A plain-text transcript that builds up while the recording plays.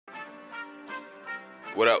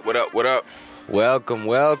What up, what up, what up?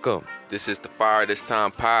 Welcome. This is the Fire This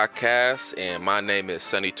Time podcast, and my name is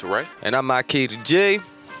Sonny Teray. And I'm Makita G.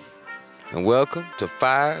 And welcome to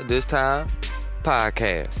Fire This Time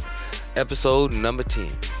podcast, episode number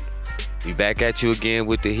 10. We back at you again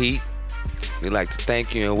with the heat. We'd like to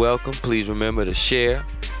thank you and welcome. Please remember to share,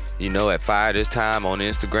 at Fire This Time on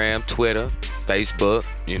Instagram, Twitter, Facebook,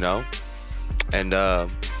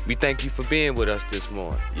 And we thank you for being with us this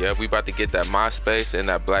morning. Yeah, we about to get that MySpace and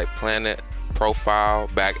that Black Planet profile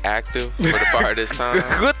back active for the Fire This Time.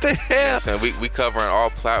 What the hell? We covering all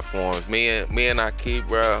platforms. Me and Aki,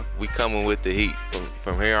 bro, we coming with the heat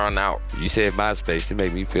from here on out. You said MySpace. It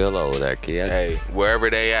made me feel old, that kid. Hey, wherever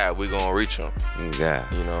they at, we gonna reach them.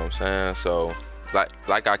 Yeah. You know what I'm saying? So,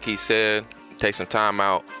 like Aki said, take some time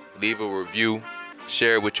out, leave a review,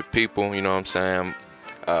 share it with your people. You know what I'm saying?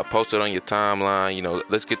 Post it on your timeline.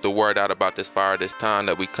 Let's get the word out about this Fire This Time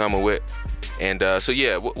that we coming with. And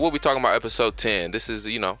we'll be talking about episode 10. This is,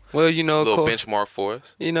 a little benchmark for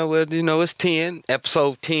us. It's 10,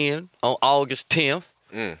 episode 10 on August 10th.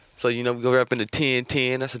 So, we go up into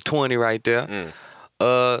 10-10. That's a 20 right there.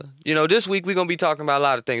 This week we're going to be talking about a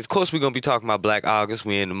lot of things. Of course, we're going to be talking about Black August.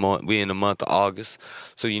 We're in the month of August.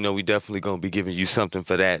 So, we definitely going to be giving you something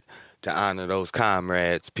for that to honor those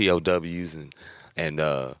comrades, POWs and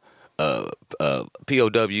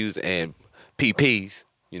POWs and PPs,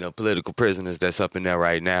 political prisoners that's up in there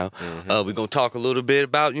right now. Mm-hmm. We're going to talk a little bit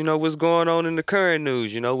about, what's going on in the current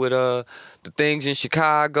news, with the things in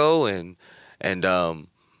Chicago and a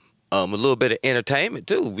little bit of entertainment,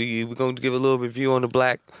 too. We're going to give a little review on the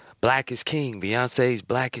Black is King, Beyonce's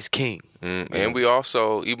Black is King. And we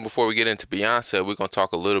also, even before we get into Beyonce, we're going to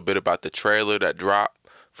talk a little bit about the trailer that dropped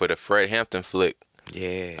for the Fred Hampton flick.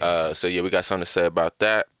 Yeah. We got something to say about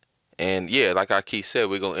that. And yeah, like Aki said,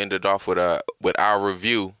 we're gonna end it off with our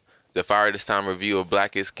review, the Fire This Time review of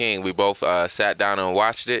Black is King. We both sat down and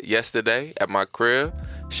watched it yesterday at my crib.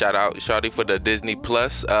 Shout out Shawty for the Disney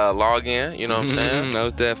Plus login. You know what I'm saying? That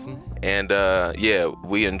was definitely. And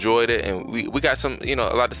we enjoyed it, and we got some a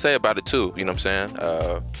lot to say about it too. You know what I'm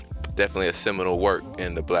saying? Definitely a seminal work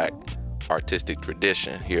in the Black artistic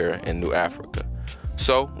tradition here in New Africa.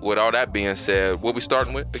 So, with all that being said, what we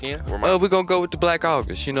starting with again? We're going to go with the Black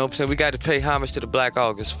August. You know what I'm saying? We got to pay homage to the Black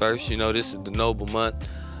August first. This is the noble month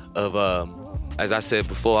of, as I said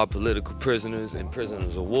before, our political prisoners and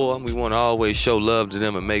prisoners of war. We want to always show love to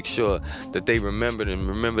them and make sure that they remember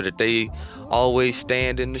that they always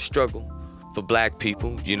stand in the struggle for Black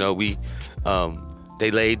people. They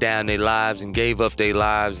laid down their lives and gave up their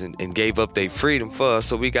lives and gave up their freedom for us,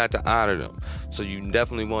 so we got to honor them. So you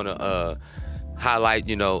definitely want to highlight,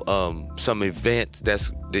 some events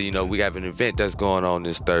we have an event that's going on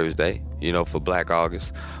this Thursday, for Black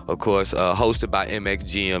August. Of course, hosted by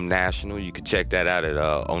MXGM National. You can check that out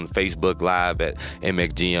on Facebook Live at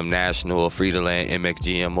MXGM National or Freedomland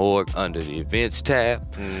MXGM.org under the events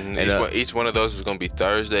tab. And each one of those is going to be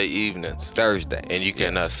Thursday evenings. And you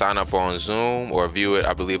can sign up on Zoom or view it,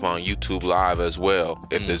 I believe, on YouTube Live as well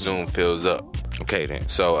if the Zoom fills up. Okay, then.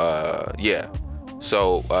 So,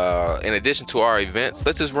 So, in addition to our events,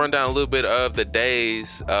 let's just run down a little bit of the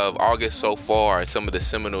days of August so far and some of the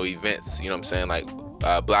seminal events. You know what I'm saying? Like,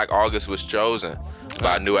 Black August was chosen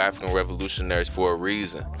by new African revolutionaries for a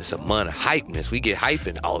reason. It's a month of hypeness. We get hype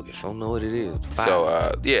in August. I don't know what it is. So,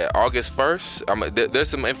 August 1st, there's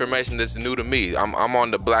some information that's new to me. I'm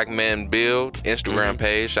on the Black Man Build Instagram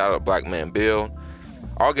page. Shout out Black Man Build.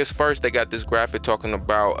 August 1st, they got this graphic talking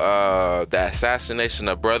about the assassination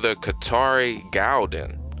of brother Katari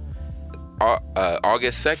Gowden.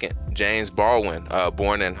 August 2nd, James Baldwin,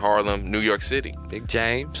 born in Harlem, New York City. Big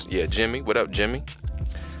James. Yeah, Jimmy. What up, Jimmy?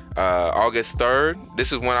 August 3rd,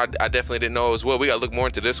 this is one I definitely didn't know as well. We got to look more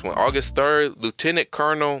into this one. August 3rd, Lieutenant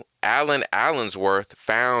Colonel Allen Allensworth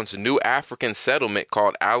founds a new African settlement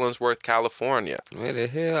called Allensworth, California. Where the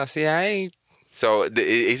hell? I ain't. So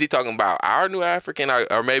is he talking about our New African,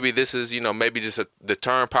 or maybe this is, maybe just the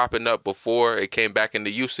term popping up before it came back into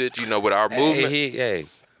usage, with our movement? Hey,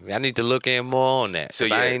 I need to look in more on that. So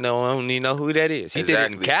I don't even know who that is. He did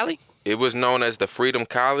it in Cali? It was known as the Freedom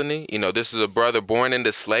Colony. This is a brother born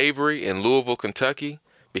into slavery in Louisville, Kentucky,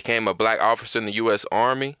 became a Black officer in the U.S.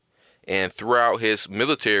 Army. And throughout his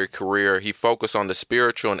military career, he focused on the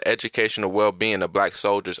spiritual and educational well-being of Black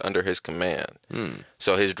soldiers under his command.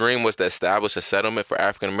 So his dream was to establish a settlement for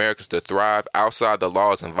African Americans to thrive outside the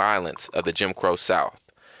laws and violence of the Jim Crow South.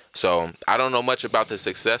 So I don't know much about the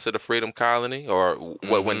success of the Freedom Colony or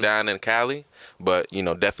what went down in Cali, but,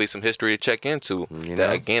 definitely some history to check into.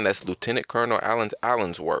 Again, that's Lieutenant Colonel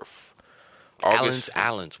Allensworth.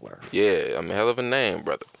 Allensworth. Yeah, hell of a name,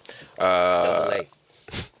 brother.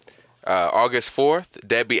 August 4th,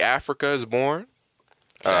 Debbie Africa is born.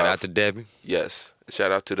 Shout out to Debbie. Yes.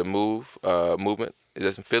 Shout out to the movement. Is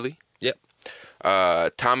that in Philly? Yep.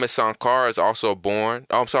 Thomas Sankara is also born.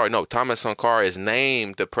 Oh, I'm sorry. No, Thomas Sankara is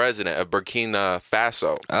named the president of Burkina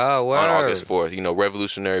Faso. Oh, wow. On August 4th.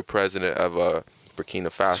 Revolutionary president of Burkina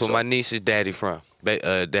Faso. That's where my niece's daddy from.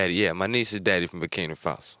 My niece's daddy from Burkina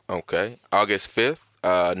Faso. Okay. August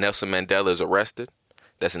 5th, Nelson Mandela is arrested.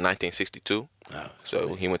 That's in 1962. Oh,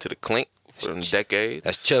 so he went to the clink for a decade.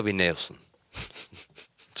 That's Chubby Nelson.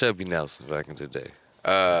 Chubby Nelson back in the day.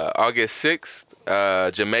 August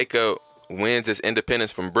 6th, Jamaica wins its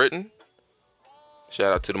independence from Britain.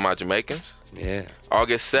 Shout out to my Jamaicans. Yeah.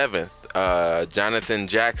 August 7th, Jonathan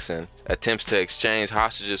Jackson attempts to exchange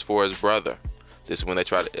hostages for his brother. This is when they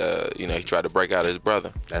tried to, he tried to break out his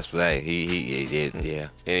brother. That's right. He did, yeah.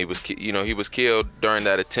 And he was killed during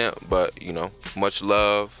that attempt, but, much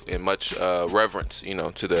love and much reverence,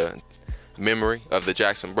 to the memory of the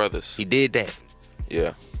Jackson brothers. He did that.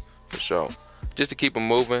 Yeah, for sure. Just to keep them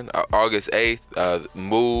moving, August 8th,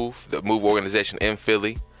 the MOVE organization in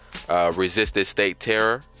Philly resisted state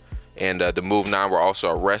terror. And the MOVE 9 were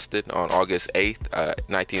also arrested on August 8th,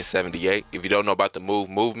 1978. If you don't know about the MOVE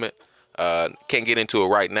movement, can't get into it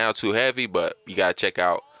right now, too heavy, but you got to check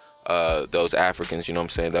out those Africans,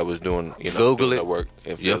 that was doing, Google doing it. the work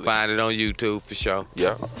in Philly. You'll find it on YouTube for sure.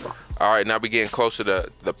 Yeah. All right, now we're getting closer to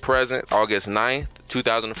the present. August 9th,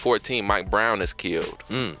 2014, Mike Brown is killed.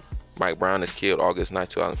 Mike Brown is killed August 9th,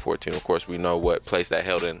 2014. Of course, we know what place that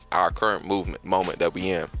held in our current moment that we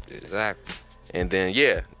in. Exactly. And then,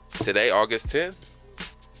 today, August 10th,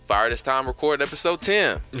 Fire This Time recorded episode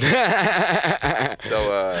 10. So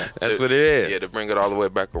that's what it is. Yeah, to bring it all the way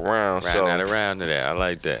back around. Around to that. I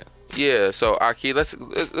like that. Yeah, so Aki, let's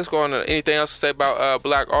go on to anything else to say about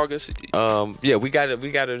Black August. We got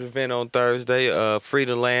an event on Thursday.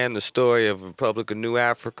 Freedom Land, the story of Republic of New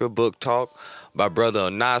Africa, book talk by Brother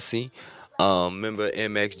Onasi, member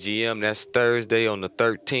MXGM. That's Thursday on the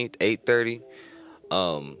 13th, 8:30.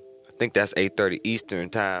 I think that's 8:30 Eastern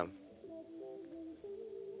time.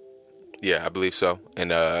 Yeah, I believe so.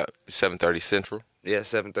 And 7:30 Central. Yeah,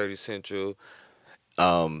 7:30 Central.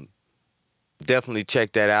 Definitely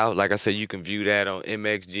check that out. Like I said, you can view that on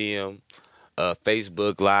MXGM,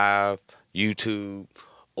 Facebook Live, YouTube,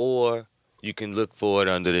 or you can look for it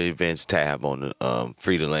under the events tab on the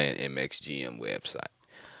Freedom Land MXGM website.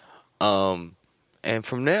 And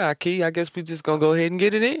from there, I guess we just gonna go ahead and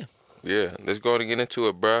get it in. Yeah, let's go and get into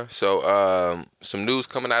it, bruh. So, some news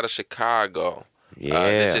coming out of Chicago. Yeah.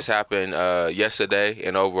 This just happened yesterday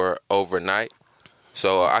and overnight.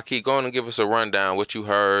 So I keep going and give us a rundown, what you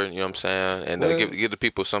heard, you know what I'm saying, and give the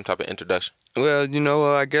people some type of introduction.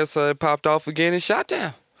 Well, I guess it popped off again and shot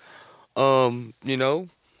down. I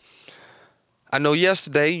know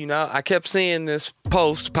yesterday, I kept seeing this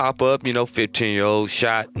post pop up, 15-year-old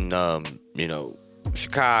shot in,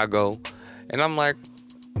 Chicago. And I'm like,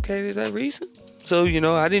 okay, is that recent? So,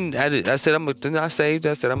 I said, I saved,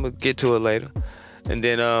 I said, I'm going to get to it later. And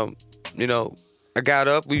then, I got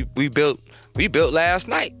up, we built last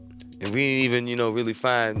night. And we didn't even, really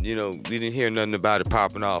find, we didn't hear nothing about it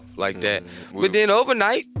popping off like that. But then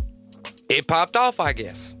overnight, it popped off, I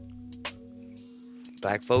guess.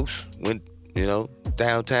 Black folks went,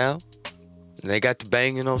 downtown, and they got to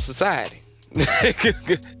banging on society.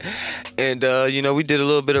 And, we did a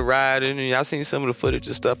little bit of riding, and I seen some of the footage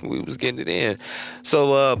and stuff, and we was getting it in.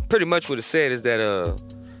 So, pretty much what it said is that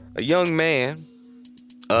a young man,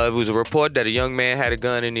 it was a report that a young man had a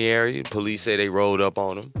gun in the area. Police say they rolled up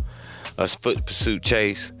on him. A foot pursuit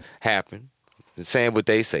chase happened. Saying what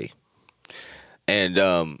they say. And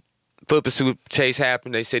foot pursuit chase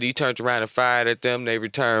happened. They said he turned around and fired at them. They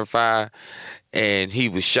returned fire, and he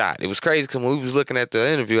was shot. It was crazy because when we was looking at the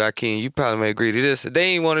interview, Akeem, you probably may agree to this.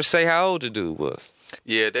 They didn't want to say how old the dude was.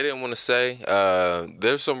 Yeah, they didn't want to say.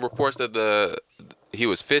 There's some reports that he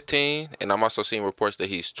was 15, and I'm also seeing reports that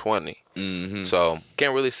he's 20. Mm-hmm. So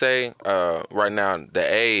can't really say right now the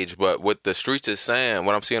age, but what the streets is saying,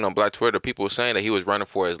 what I'm seeing on Black Twitter, people were saying that he was running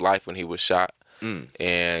for his life when he was shot,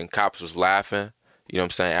 and cops was laughing. You know what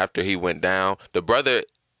I'm saying? After he went down, the brother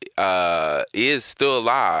is still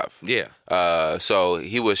alive. Yeah. So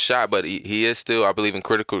he was shot, but he is still, I believe, in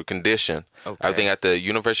critical condition. Okay. I think at the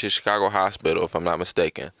University of Chicago Hospital, if I'm not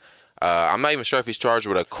mistaken. I'm not even sure if he's charged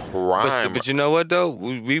with a crime. But you know what, though?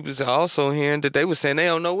 We was also hearing that they were saying they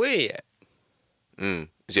don't know where yet.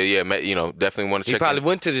 Yeah, definitely want to check. He probably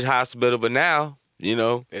went to the hospital, but now,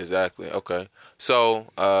 Exactly. Okay. So,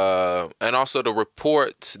 and also the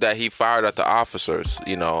reports that he fired at the officers,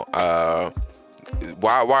 why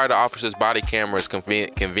are the officers' body cameras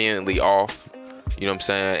conveniently off? You know what I'm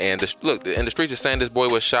saying? And and the streets are saying this boy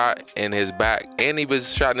was shot in his back, and he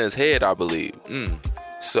was shot in his head, I believe.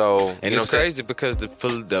 So, and it's crazy because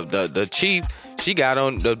the chief, she got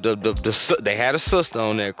on they had a sister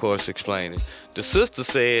on there, of course, explaining. The sister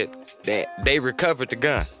said that they recovered the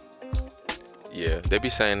gun. Yeah, they be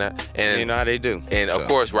saying that, and you know how they do. And of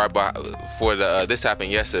course, for this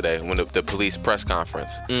happened yesterday when the police press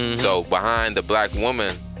conference. So behind the black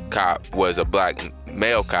woman cop was a black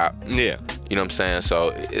male cop. Yeah. You know what I'm saying?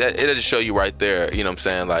 So it'll just show you right there, you know what I'm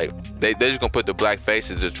saying? Like, they're just going to put the black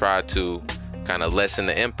faces to try to kind of lessen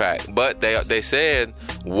the impact. But they said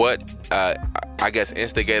what, I guess,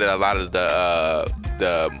 instigated a lot of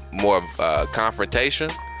the more confrontation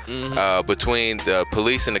between the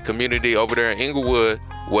police and the community over there in Inglewood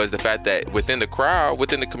was the fact that within the crowd,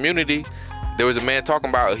 within the community, there was a man talking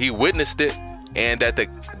about he witnessed it and that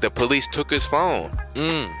the police took his phone.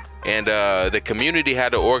 And the community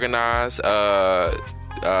had to organize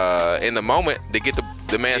in the moment to get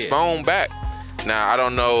the man's phone back. Now, I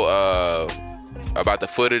don't know about the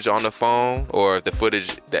footage on the phone, or if the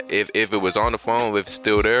footage that if it was on the phone, if it's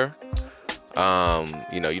still there.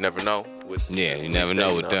 You never know. You never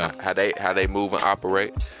know with them how they move and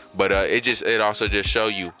operate. But it also just show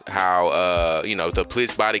you how the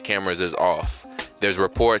police body cameras is off. There's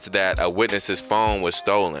reports that a witness's phone was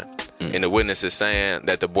stolen. And the witness is saying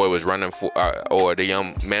that the boy was running for, or the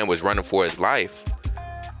young man was running for his life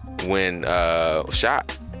when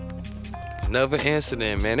shot. Another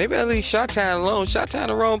incident, man. They barely Shot-Town alone. Shot-Town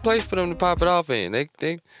the wrong place for them to pop it off in. And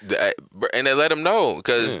they let them know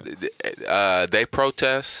because they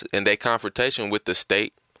protest and they confrontation with the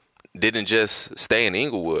state didn't just stay in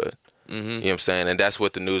Inglewood. You know what I'm saying? And that's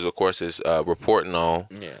what the news, of course, is reporting on.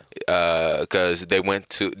 Because they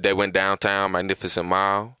went downtown, Magnificent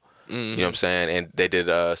Mile. You know what I'm saying? And they did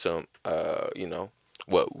some,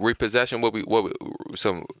 repossession?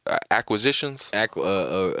 Some acquisitions?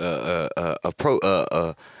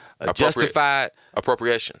 Justified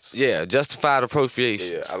appropriations. Yeah, justified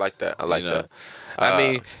appropriations. Yeah, I like that. that. I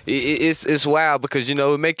mean, it's wild because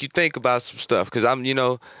it make you think about some stuff. Because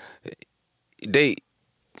they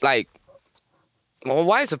like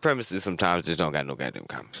white supremacists sometimes just don't got no goddamn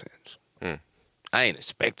common sense. I ain't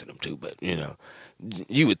expecting them to, but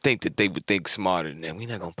you would think that they would think smarter than that. We're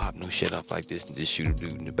not gonna pop no shit off like this and just shoot a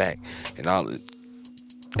dude in the back and all this.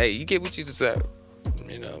 Hey, you get what you deserve.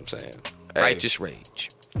 You know what I'm saying? Hey, righteous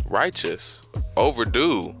rage. Righteous.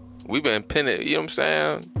 Overdue. We've been pinning, you know what I'm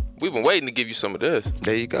saying? We've been waiting to give you some of this.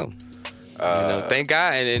 There you go. Thank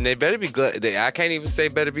God, and they better be glad. I can't even say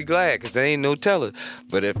better be glad because there ain't no telling.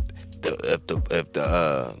 But if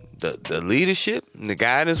the leadership and the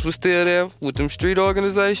guidance was still there with them street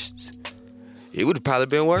organizations, it would have probably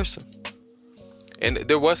been worse. And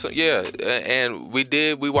there was some, and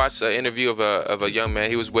we watched an interview of a young man.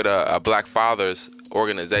 He was with a Black Fathers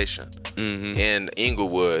organization in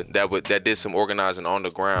Inglewood that did some organizing on the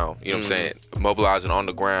ground. You know what I'm saying? Mobilizing on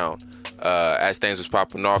the ground as things was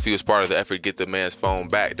popping off. He was part of the effort to get the man's phone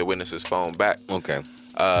back, the witness's phone back. Okay.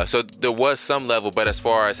 So there was some level, but as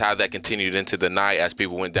far as how that continued into the night as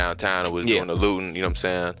people went downtown and was doing the looting, you know what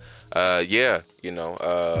I'm saying?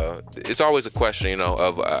 It's always a question,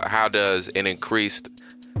 of how does an increased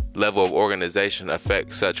level of organization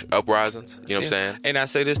affect such uprisings? You know what I'm saying? And I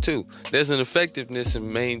say this too: there's an effectiveness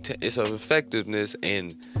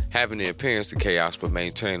in having the appearance of chaos, but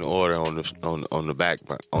maintaining order on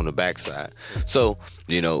the backside. So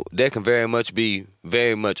there can very much be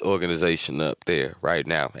organization up there right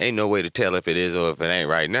now. Ain't no way to tell if it is or if it ain't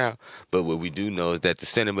right now. But what we do know is that the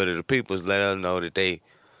sentiment of the people is let us know that they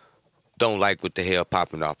don't like what the hell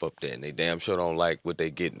popping off up there, and they damn sure don't like what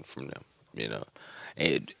they getting from them.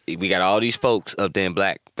 And we got all these folks up there in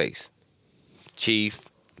blackface, chief,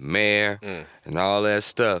 mayor, and all that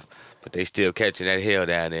stuff. But they still catching that hell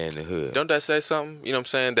down there in the hood. Don't that say something? You know what I'm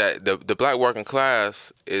saying? That the black working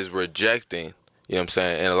class is rejecting, you know what I'm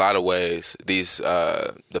saying, in a lot of ways, these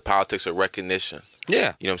the politics of recognition.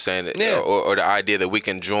 Yeah. You know what I'm saying? Yeah. Or the idea that we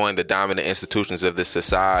can join the dominant institutions of this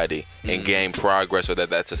society and gain progress, or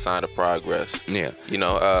that's a sign of progress. Yeah.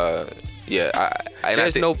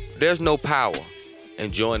 There's no power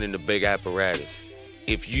in joining the big apparatus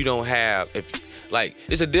if you don't have,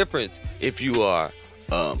 it's a difference if you are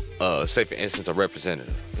say for instance a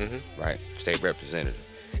representative, right? State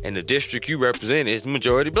representative, and the district you represent is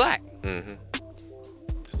majority black. It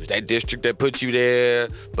was that district that put you there,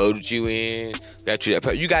 voted you in, got you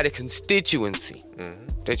that. You got a constituency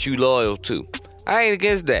that you loyal to. I ain't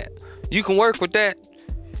against that. You can work with that.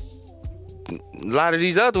 A lot of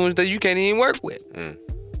these other ones that you can't even work with.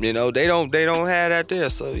 They don't have that there.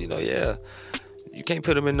 So you you can't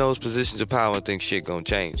put them in those positions of power and think shit gonna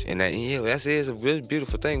change. And that is a really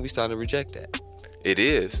beautiful thing. We starting to reject that. It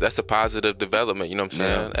is. That's a positive development. You know what I'm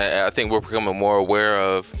saying? Yeah. I think we're becoming more aware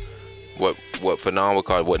of what Fanon would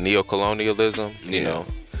call neocolonialism. You know.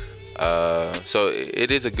 So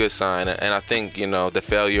it is a good sign, and I think the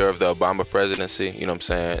failure of the Obama presidency, you know what I'm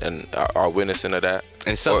saying, and our witnessing of that,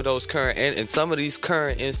 and some of those current and some of these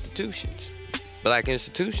current institutions, black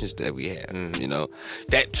institutions that we have,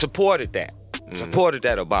 that supported that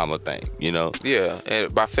Obama thing, Yeah,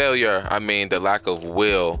 and by failure I mean the lack of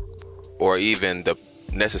will or even the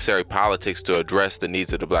necessary politics to address the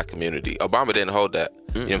needs of the black community. Obama didn't hold that.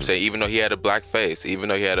 You know what I'm saying? Even though he had a black face, even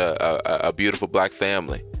though he had a beautiful black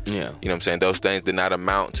family. Yeah. You know what I'm saying? Those things did not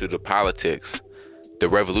amount to the politics, the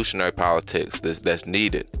revolutionary politics that's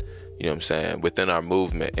needed, you know what I'm saying, within our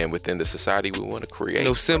movement and within the society we want to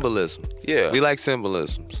create. Symbolism. Yeah. We like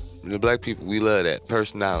symbolisms. The black people, we love that.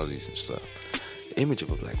 Personalities and stuff. The image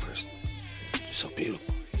of a black person. So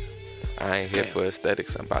beautiful. I ain't here for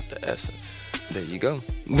aesthetics. I'm about the essence. There you go.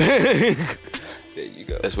 There you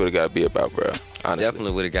go. That's what it got to be about, bro. Honestly.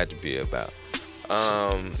 Definitely what it got to be about.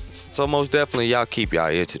 So most definitely, y'all keep y'all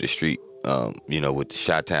ear to the street. With the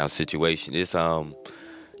Chi-Town situation, it's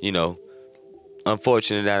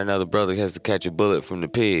unfortunate that another brother has to catch a bullet from the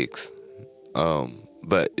pigs.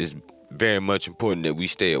 But it's very much important that we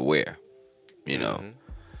stay aware.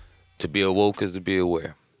 To be awoke is to be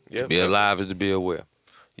aware. Yep. To be alive is to be aware.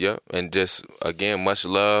 Yep, and just again, much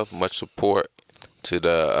love, much support to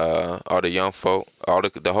the all the young folk, all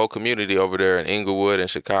the whole community over there in Inglewood and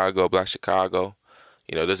Chicago, Black Chicago.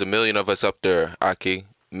 There's 1 million of us up there, Aki.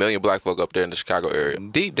 1 million black folk up there in the Chicago area.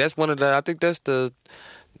 Deep. That's one of the. I think that's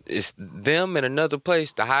it's them and another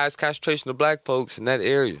place, the highest concentration of black folks in that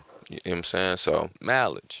area. You know what I'm saying? So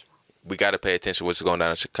mileage. We got to pay attention to what's going on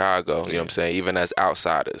in Chicago. You know what I'm saying? Even as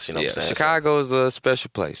outsiders. You know what I'm saying? Chicago is a special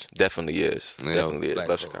place. Definitely is. Definitely is.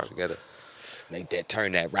 Love Chicago. You gotta make that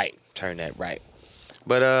turn that right.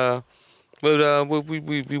 But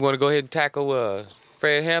we want to go ahead and tackle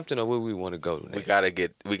Fred Hampton, or where we want to go next? We gotta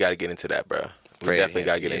get into that, bro. We definitely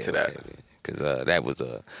gotta get into that. Because that was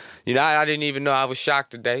I didn't even know. I was shocked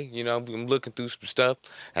today. I'm looking through some stuff,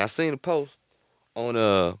 and I seen a post on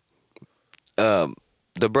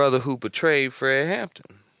the brother who betrayed Fred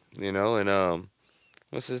Hampton. And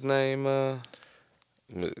what's his name?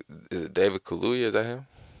 Is it David Kaluuya? Is that him?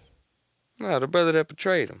 No, the brother that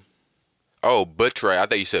betrayed him. Oh, betrayed. I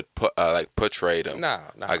thought you said portrayed him. Nah.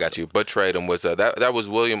 I got you. Betrayed him was that was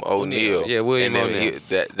William O'Neill. Yeah, William O'Neill.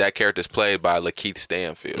 That character's played by Lakeith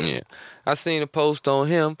Stanfield. Yeah, I seen a post on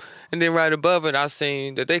him, and then right above it, I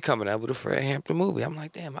seen that they coming out with a Fred Hampton movie. I'm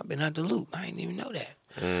like, damn, I've been out the loop. I didn't even know that.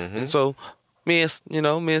 Mm-hmm. And so me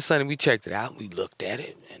and Sonny, we checked it out. We looked at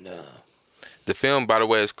it, and the film, by the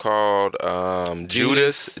way, is called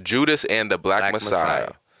Judas and the Black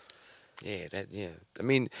Messiah. Yeah, I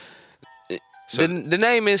mean, so, the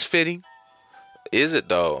name is fitting. Is it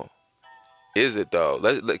though?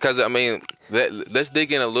 Because let's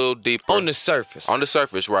dig in a little deeper. On the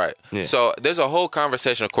surface, right? Yeah. So there's a whole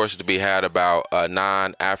conversation, of course, to be had about a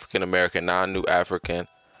non-African American, non-African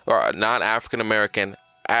American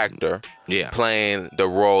actor playing the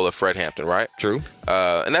role of Fred Hampton, right? True.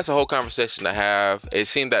 And that's a whole conversation to have. It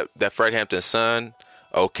seemed that Fred Hampton's son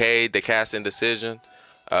okayed the casting decision.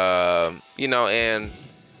 And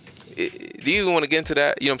do you even want to get into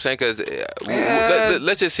that? You know what I'm saying? Because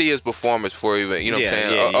let's just see his performance before even, you know what I'm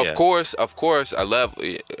saying? Of course, I love,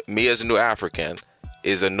 me as a new African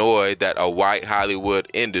is annoyed that a white Hollywood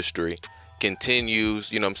industry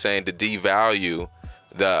continues, you know what I'm saying, to devalue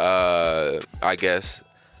the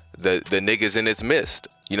niggas in its midst.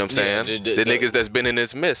 You know what I'm saying? The niggas that's been in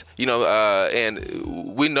its midst.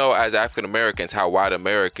 And we know as African Americans how white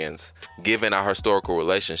Americans, given our historical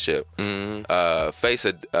relationship, face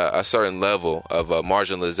a certain level of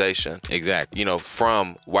marginalization. Exactly.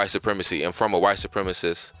 From white supremacy and from a white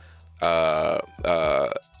supremacist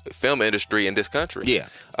film industry in this country.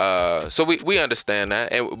 Yeah. So we understand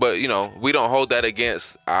that, but we don't hold that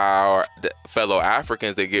against our fellow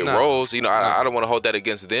Africans that get roles. I don't want to hold that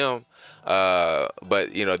against them.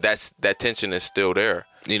 But that tension is still there.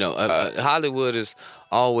 Hollywood is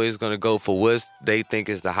always going to go for what they think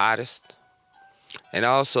is the hottest, and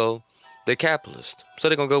also they're capitalist, so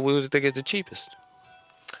they're gonna go with what they think is the cheapest.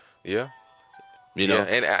 Yeah.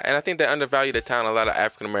 And I think they undervalue the talent of a lot of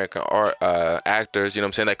African American actors, you know what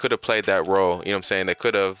I'm saying, that could have played that role, you know what I'm saying, they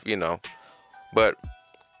could have, but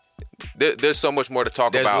there's so much more to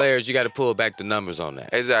talk about. There's layers, you got to pull back the numbers on that.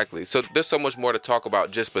 Exactly. So there's so much more to talk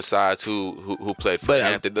about just besides who played Fred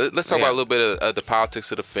Hampton. Let's talk about a little bit of the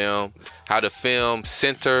politics of the film, how the film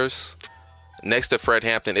centers next to Fred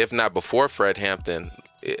Hampton, if not before Fred Hampton.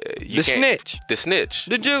 The Snitch.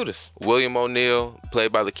 The Judas. William O'Neal,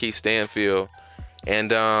 played by Lakeith Stanfield.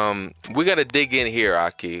 And we got to dig in here,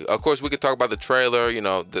 Aki. Of course, we could talk about the trailer. You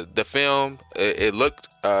know, the film, it looked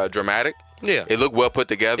dramatic. Yeah. It looked well put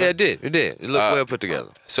together. Yeah, it did. It looked well put together.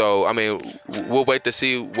 So, I mean, we'll wait to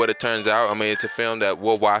see what it turns out. I mean, it's a film that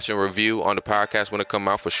we'll watch and review on the podcast when it comes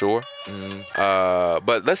out for sure.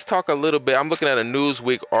 But let's talk a little bit. I'm looking at a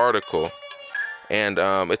Newsweek article, and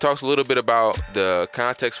it talks a little bit about the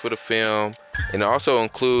context for the film, and it also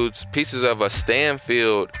includes pieces of a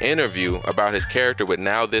Stanfield interview about his character with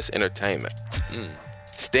Now This Entertainment.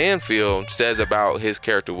 Stanfield says about his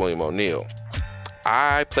character, William O'Neal,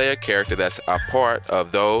 I play a character that's a part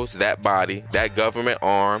of that body, that government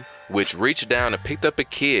arm, which reached down and picked up a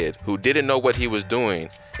kid who didn't know what he was doing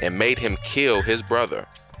and made him kill his brother.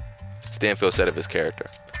 Stanfield said of his character.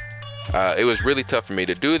 It was really tough for me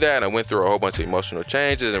to do that, and I went through a whole bunch of emotional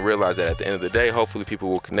changes and realized that at the end of the day, hopefully people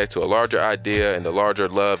will connect to a larger idea and the larger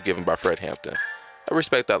love given by Fred Hampton. I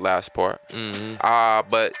respect that last part.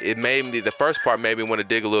 But it made me, the first part made me want to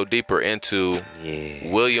dig a little deeper into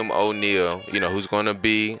William O'Neal, you know, who's going to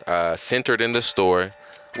be centered in the story.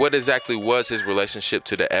 What exactly was his relationship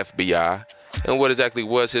to the FBI? And what exactly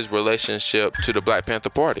was his relationship to the Black Panther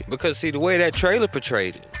Party? Because, see, the way that trailer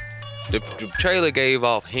portrayed it, the trailer gave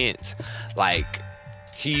off hints like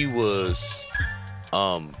he was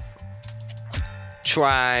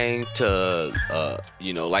trying to,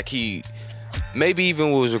 you know, like he maybe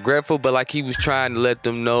even was regretful, but like he was trying to let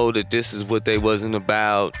them know that this is what they wasn't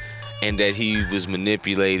about and that he was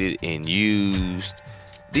manipulated and used.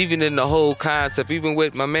 Even in the whole concept, even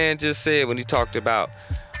what my man just said when he talked about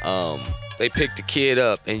they picked the kid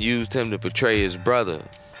up and used him to portray his brother.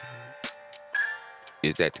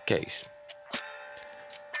 Is that the case?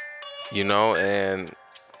 You know, and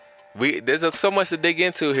there's so much to dig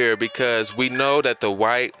into here because we know that the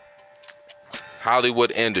white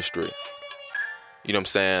Hollywood industry, you know what I'm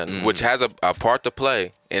saying, which has a part to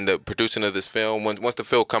play in the producing of this film. Once the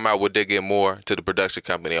film come out, we'll dig in more to the production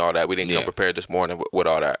company, all that. We didn't come prepared this morning with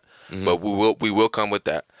all that, but we will come with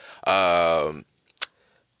that.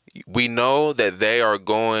 We know that they are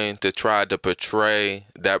going to try to portray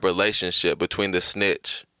that relationship between the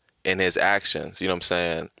snitch and his actions. You know what I'm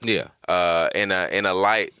saying? Yeah. In a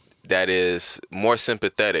light that is more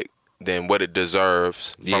sympathetic than what it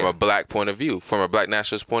deserves from a black point of view, from a black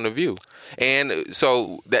nationalist point of view. And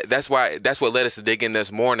so that's what led us to dig in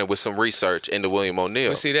this morning with some research into William O'Neal.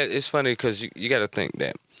 Well, see, that it's funny because you got to think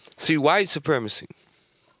that. See, white supremacy,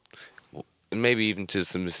 and maybe even to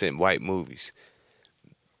some extent white movies,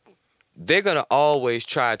 they're gonna always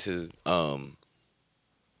try to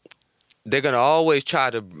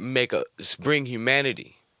bring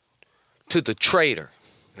humanity to the traitor.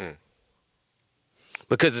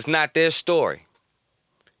 Because it's not their story.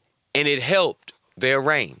 And it helped their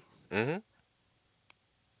reign.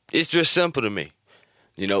 It's just simple to me.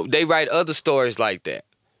 You know, they write other stories like that.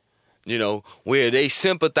 You know, where they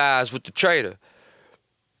sympathize with the traitor.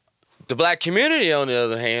 The black community, on the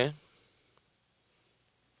other hand,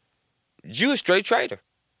 you a straight traitor.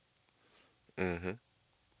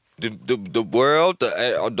 The world,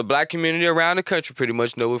 the black community around the country pretty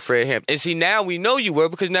much know what Fred Hampton. And see, now we know you were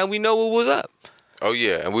because now we know what was up. Oh,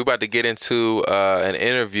 yeah. And we're about to get into an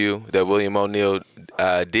interview that William O'Neal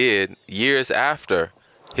did years after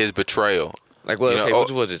his betrayal. Like, what,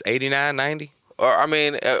 what was this, 89, 90? Or, I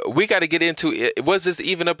mean, we got to get into it. Was this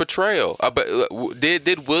even a betrayal?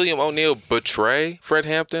 Did William O'Neal betray Fred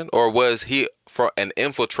Hampton? Or was he an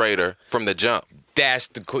infiltrator from the jump? That's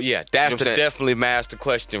definitely master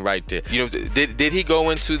question right there. You know, did he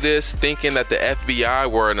go into this thinking that the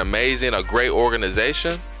FBI were a great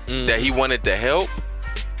organization? That he wanted to help?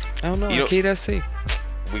 I don't know. Let's see.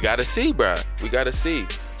 We gotta see, bro. We gotta see.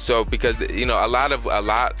 So because a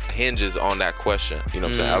lot hinges on that question. You know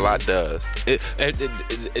what I'm saying? A lot does.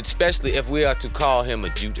 Especially if we are to call him a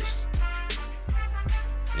Judas.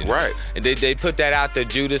 You know? Right. And they put that out there,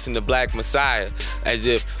 Judas and the Black Messiah, as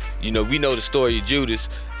if, you know, we know the story of Judas.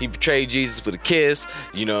 He betrayed Jesus for the kiss.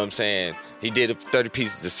 You know what I'm saying? He did it for 30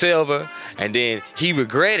 pieces of silver, and then he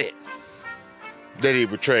regretted that he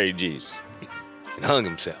betrayed Jesus and hung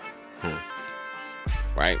himself.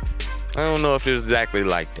 Right? I don't know if it's exactly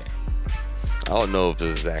like that.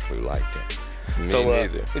 Me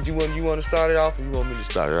neither. But you want to start it off, or you want me to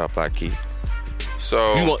start it off, Keith?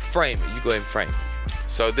 So you want frame it. You go ahead and frame it.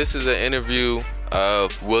 So this is an interview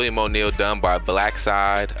of William O'Neal done by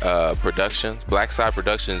Blackside Productions. Blackside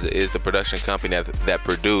Productions is the production company that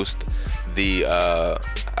produced the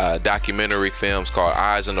documentary films called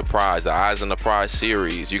Eyes on the Prize, the Eyes on the Prize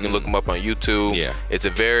series. You can look them up on YouTube. Yeah. It's a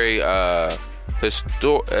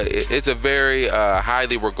very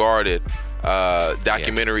highly regarded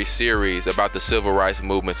documentary series about the civil rights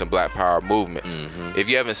movements and Black Power movements. If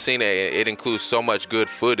you haven't seen it, it includes so much good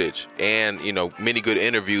footage and, you know, many good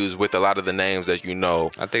interviews with a lot of the names that you know.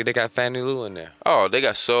 I think they got Fannie Lou in there. Oh, they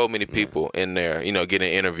got so many people in there, you know,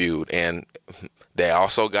 getting interviewed. And they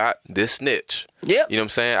also got this snitch. Yep. You know what I'm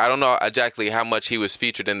saying? I don't know exactly how much he was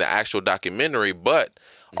featured in the actual documentary, but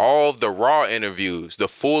all of the raw interviews, the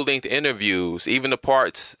full-length interviews, even the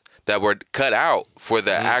parts that were cut out for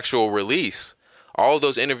the actual release, all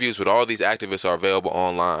those interviews with all these activists are available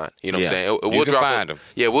online. You know what I'm saying? You can find them.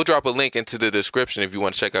 Yeah, we'll drop a link into the description if you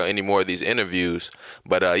want to check out any more of these interviews.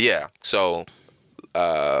 But so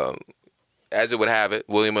as it would have it,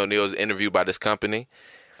 William O'Neal is interviewed by this company,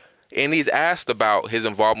 and he's asked about his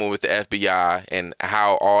involvement with the FBI and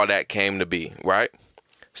how all that came to be, right?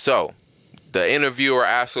 So the interviewer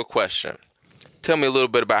asks a question. Tell me a little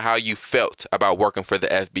bit about how you felt about working for the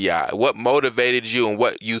FBI. What motivated you and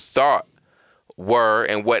what you thought were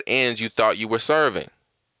and what ends you thought you were serving?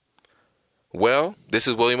 Well, this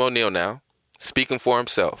is William O'Neal now, speaking for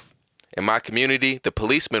himself. In my community, the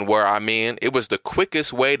policemen were, it was the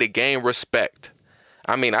quickest way to gain respect.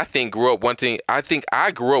 I grew up wanting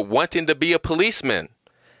to be a policeman,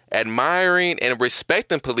 admiring and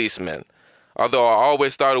respecting policemen, although I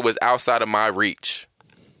always thought it was outside of my reach.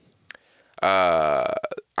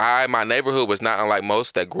 My neighborhood was not unlike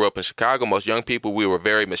most that grew up in Chicago. Most young people, we were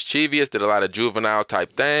very mischievous, did a lot of juvenile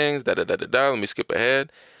type things, Let me skip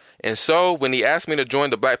ahead. And so when he asked me to join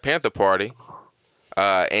the Black Panther Party,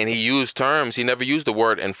 and he used terms, he never used the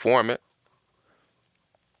word informant.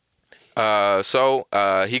 So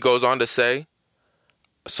he goes on to say,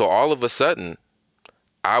 so all of a sudden,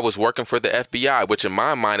 I was working for the FBI, which in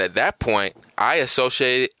my mind at that point, I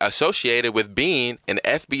associated with being an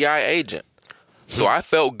FBI agent. So I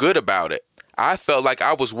felt good about it. I felt like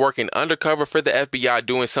I was working undercover for the FBI,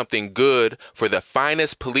 doing something good for the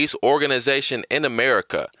finest police organization in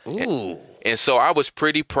America. Ooh. And so I was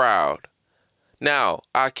pretty proud. Now,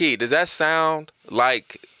 Aki, does that sound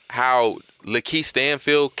like how Lakeith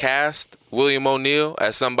Stanfield cast William O'Neal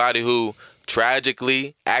as somebody who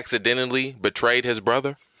tragically, accidentally betrayed his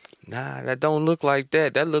brother? Nah, that don't look like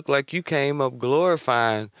that. That look like you came up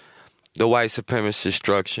glorifying the white supremacist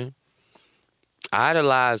structure,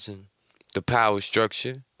 idolizing the power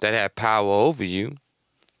structure that had power over you,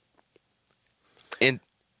 and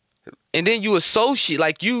then you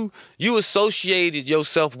associate, you associated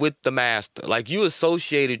yourself with the master, like you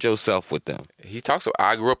associated yourself with them. He talks about,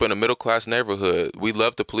 I grew up in a middle class neighborhood. We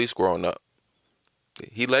loved the police growing up.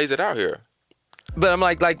 He lays it out here. But I'm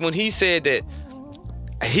like when he said that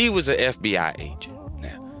he was an FBI agent.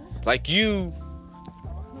 Now, like you.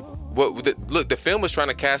 Look, the film was trying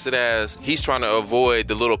to cast it as he's trying to avoid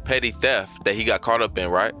the little petty theft that he got caught up in,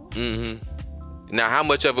 right? Mm-hmm. Now, how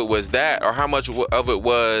much of it was that, or how much of it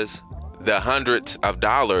was the hundreds of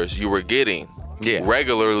dollars you were getting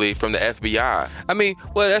regularly from the FBI?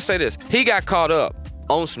 Well, let's say this. He got caught up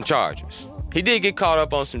on some charges. He did get caught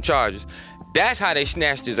up on some charges. That's how they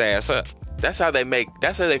snatched his ass up. That's how they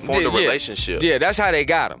formed a relationship. Yeah, that's how they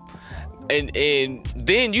got him. And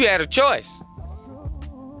then you had a choice.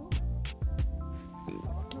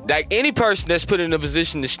 Like any person that's put in a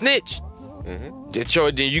position to snitch,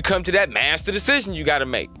 then you come to that master decision you got to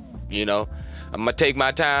make. You know, I'm going to take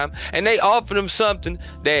my time. And they offered him something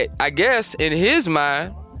that I guess in his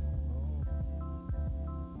mind,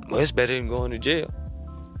 well, it's better than going to jail.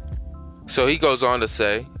 So he goes on to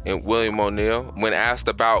say, and William O'Neal, when asked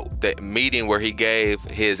about the meeting where he gave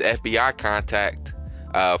his FBI contact,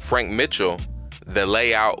 Frank Mitchell, the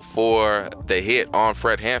layout for the hit on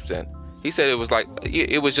Fred Hampton, he said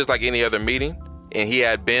it was just like any other meeting, and he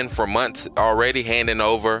had been for months already handing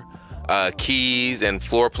over keys and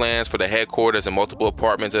floor plans for the headquarters and multiple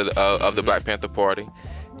apartments of the Black Panther Party.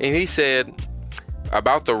 And he said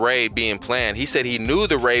about the raid being planned, he said he knew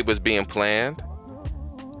the raid was being planned.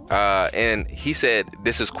 And he said,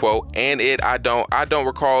 this is quote, I don't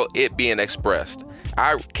recall it being expressed.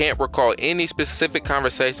 I can't recall any specific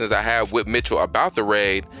conversations I had with Mitchell about the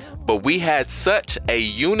raid, but we had such a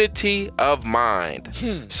unity of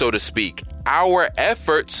mind, so to speak. Our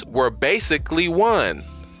efforts were basically one.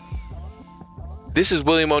 This is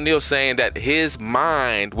William O'Neal saying that his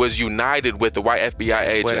mind was united with the white FBI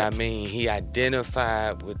agent. That's what I mean. He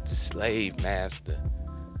identified with the slave master.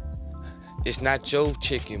 It's not your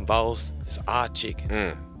chicken, boss. It's our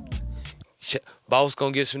chicken. Boss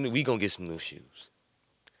gonna get we gonna get some new shoes.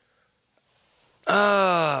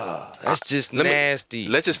 That's just nasty.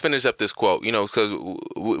 Let's just finish up this quote, because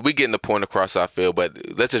we getting the point across our field,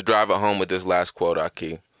 but let's just drive it home with this last quote,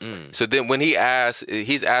 Aki. So then when he's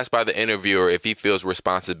asked by the interviewer if he feels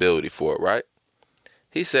responsibility for it, right?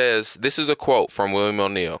 He says, this is a quote from William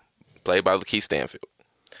O'Neal, played by Lakeith Stanfield.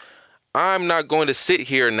 I'm not going to sit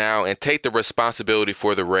here now and take the responsibility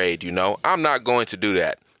for the raid, I'm not going to do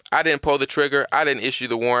that. I didn't pull the trigger. I didn't issue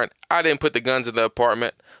the warrant. I didn't put the guns in the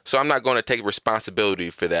apartment. So I'm not going to take responsibility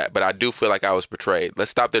for that. But I do feel like I was betrayed.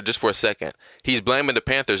 Let's stop there just for a second. He's blaming the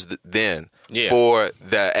Panthers then for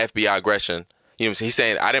the FBI aggression. He's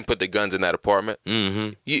saying, I didn't put the guns in that apartment.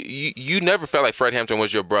 Mm-hmm. You never felt like Fred Hampton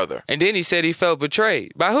was your brother. And then he said he felt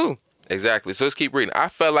betrayed. By who? Exactly. So let's keep reading. I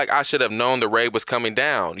felt like I should have known the raid was coming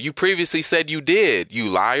down. You previously said you did, you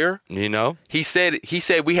liar. He said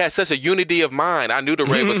we had such a unity of mind. I knew the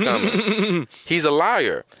raid was coming. He's a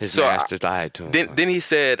liar. His master lied to him. Then he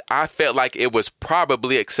said, I felt like it was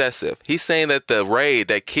probably excessive. He's saying that the raid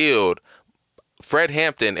that killed Fred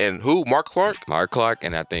Hampton and who? Mark Clark? Mark Clark,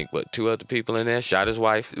 and I think, two other people in there shot his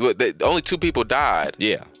wife? Only 2 people died.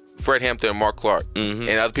 Yeah. Fred Hampton and Mark Clark. Mm-hmm.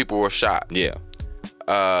 And other people were shot. Yeah.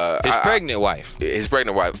 His pregnant wife. His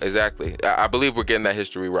pregnant wife, exactly. I believe we're getting that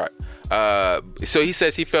history right. So he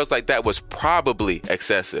says he feels like that was probably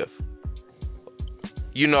excessive.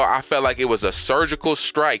 I felt like it was a surgical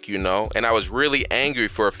strike, and I was really angry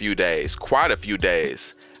for quite a few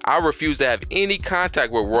days. I refused to have any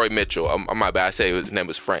contact with Roy Mitchell. My bad, I say his name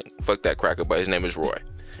was Frank. Fuck that cracker, but his name is Roy.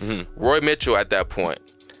 Mm-hmm. Roy Mitchell at that point.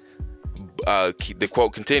 The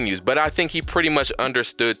quote continues, but I think he pretty much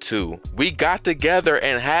understood too. We got together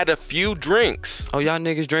and had a few drinks. Oh, y'all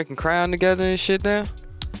niggas drinking Crown together and shit now?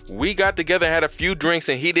 We got together and had a few drinks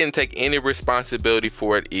and he didn't take any responsibility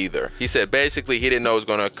for it either. He said basically he didn't know it was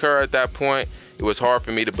going to occur at that point. It was hard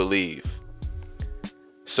for me to believe.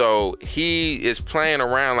 So he is playing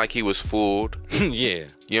around like he was fooled. Yeah. You know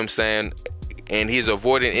what I'm saying? And he's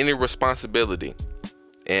avoiding any responsibility.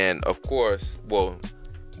 And of course,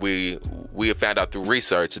 we have found out through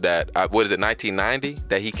research that, 1990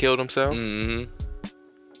 that he killed himself? Mm-hmm.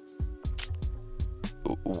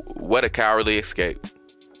 What a cowardly escape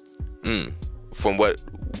from what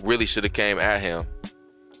really should have came at him.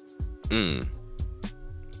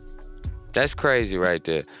 That's crazy right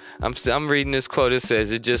there. I'm reading this quote. It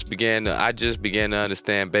says, I just began to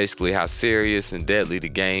understand basically how serious and deadly the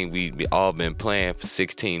game we all been playing for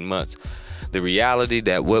 16 months. The reality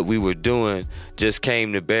that what we were doing just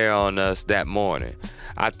came to bear on us that morning.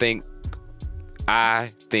 I think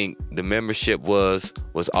the membership was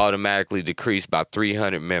automatically decreased by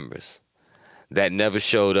 300 members. That never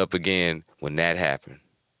showed up again when that happened.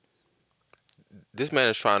 This man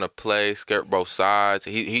is trying to skirt both sides.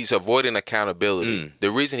 He's avoiding accountability.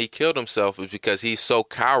 The reason he killed himself is because he's so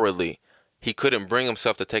cowardly. He couldn't bring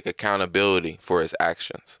himself to take accountability for his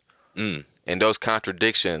actions. And those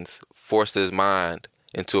contradictions forced his mind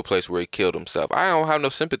into a place where he killed himself. I don't have no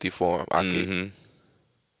sympathy for him, Aki. Mm-hmm.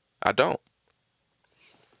 I don't.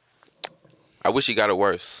 I wish he got it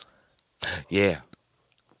worse. Yeah.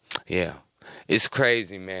 It's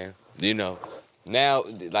crazy, man. Now,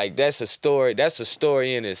 like, that's a story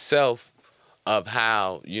in itself of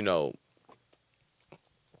how,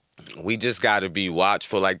 we just got to be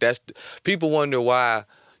watchful. Like, people wonder why,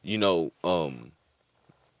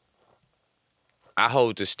 I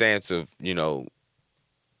hold the stance of,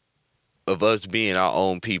 of us being our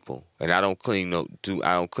own people, and I don't cling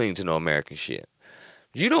to no American shit.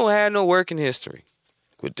 You don't have no working history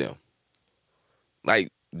with them.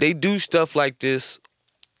 Like, they do stuff like this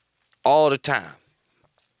all the time.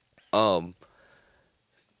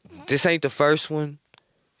 This ain't the first one.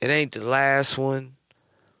 It ain't the last one.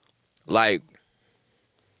 Like,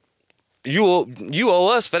 you owe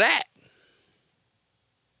us for that.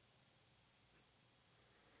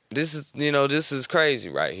 This is crazy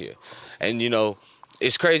right here. And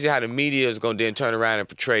it's crazy how the media is gonna then turn around and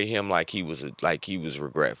portray him like he was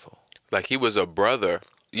regretful. Like he was a brother.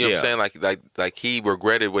 You know what I'm saying? Like he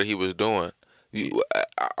regretted what he was doing.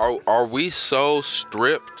 Are we so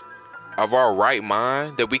stripped of our right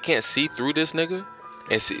mind that we can't see through this nigga?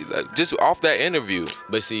 And see, just off that interview.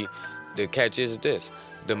 But see, the catch is this.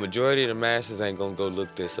 The majority of the masses ain't gonna go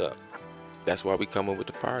look this up. That's why we coming with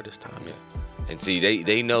the fire this time, yeah. And see,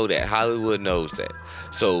 they know that. Hollywood knows that.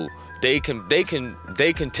 So they can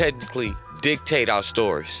technically dictate our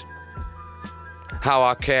stories. How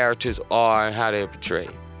our characters are and how they're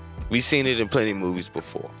portrayed. We've seen it in plenty of movies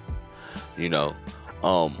before.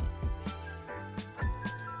 A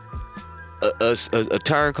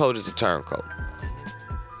turncoat is a turncoat.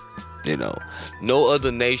 No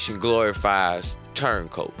other nation glorifies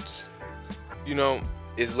turncoats. You know,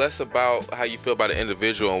 it's less about how you feel about an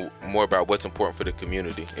individual and more about what's important for the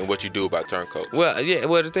community and what you do about turncoats. Well, yeah.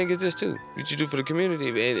 Well, the thing is this too: what you do for the community,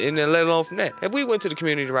 and then let alone from that. If we went to the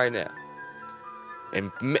community right now,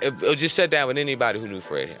 and just sat down with anybody who knew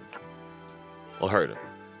Fred Hampton or heard him,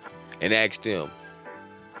 and asked them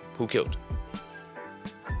who killed him,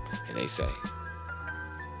 and they say,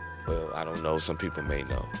 "Well, I don't know. Some people may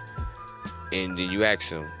know." And then you ask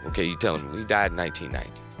them, "Okay, you tell them he died in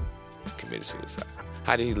 1990, committed suicide.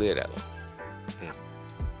 How did he live that long?"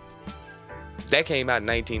 That came out in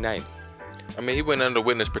 1990. I mean, he went under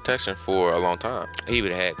witness protection for a long time. He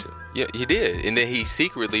would have had to. Yeah, he did. And then he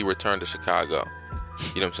secretly returned to Chicago.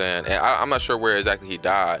 You know what I'm saying? And I'm not sure where exactly he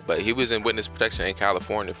died, but he was in witness protection in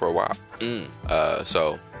California for a while.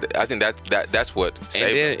 So I think that's what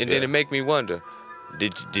saved him. And then it make me wonder,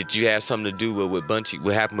 did you have something to do with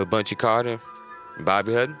what happened with Bunchy Carter and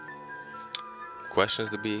Bobby Hutton? Questions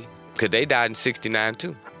to be. Because they died in 1969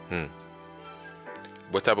 too.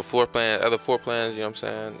 What type of other floor plans, you know what I'm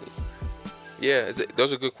saying? Yeah,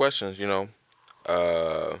 those are good questions, you know.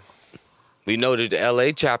 We know that the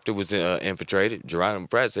L.A. chapter was infiltrated. Geronimo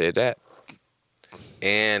Pratt said that.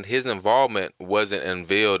 And his involvement wasn't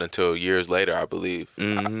unveiled until years later, I believe.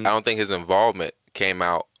 I don't think his involvement came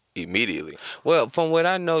out immediately. Well, from what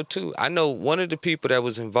I know, too, I know one of the people that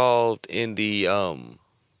was involved in the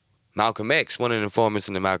Malcolm X, one of the informants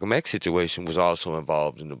in the Malcolm X situation, was also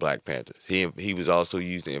involved in the Black Panthers. He was also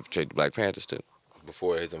used to infiltrate the Black Panthers, too.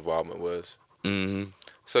 Before his involvement was.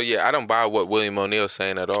 So, yeah, I don't buy what William O'Neill's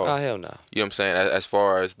saying at all. Oh, hell no. You know what I'm saying? As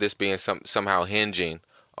far as this being somehow hinging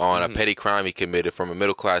on a petty crime he committed from a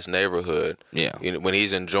middle-class neighborhood. Yeah. You know, when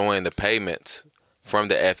he's enjoying the payments from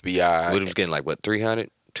the FBI. What, he was getting like, what, $300,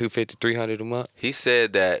 $250, $300 a month? He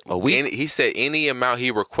said that a week? He said any amount he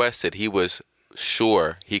requested, he was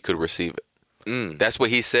sure he could receive it. That's what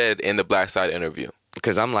he said in the Black Side interview.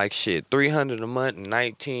 Because I'm like, shit, $300 a month in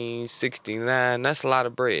 1969, that's a lot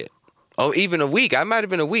of bread. Oh, even a week. I might have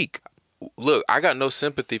been a week. Look, I got no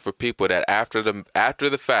sympathy for people that after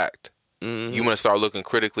the fact, you want to start looking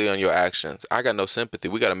critically on your actions. I got no sympathy.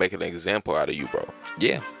 We got to make an example out of you, bro.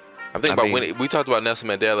 Yeah. I'm thinking about we talked about Nelson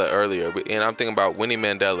Mandela earlier, and I'm thinking about Winnie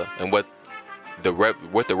Mandela and what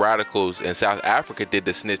the radicals in South Africa did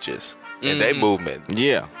to snitches and their movement.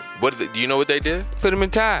 Yeah. Do you know what they did? Put them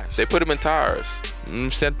in tires. They put them in tires.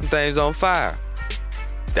 Set them things on fire.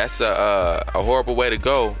 That's a horrible way to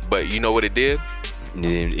go, but you know what it did?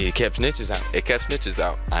 It kept snitches out. It kept snitches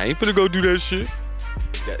out. I ain't finna go do that shit.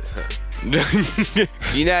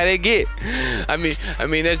 You know how they get. I mean,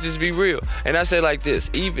 let's just be real. And I say like this,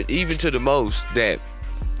 even to the most that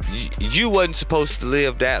you wasn't supposed to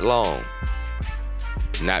live that long,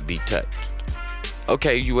 not be touched.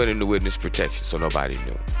 Okay, you went into witness protection, so nobody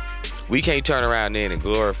knew. We can't turn around then and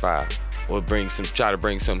glorify or try to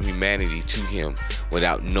bring some humanity to him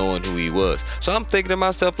without knowing who he was. So I'm thinking to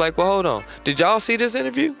myself like, well, hold on. Did y'all see this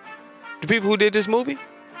interview? The people who did this movie?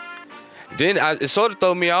 Then it sort of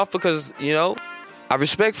threw me off because, you know, I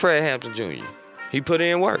respect Fred Hampton Jr. He put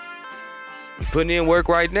in work. He's putting in work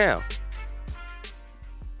right now.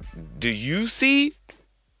 Do you see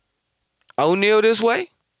O'Neill this way?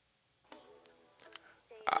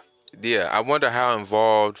 Yeah, I wonder how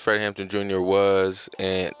involved Fred Hampton Jr. was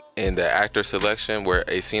in the actor selection, where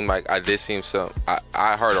it seemed like I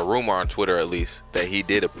heard a rumor on Twitter at least that he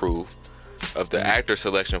did approve of the actor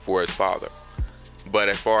selection for his father. But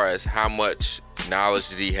as far as how much knowledge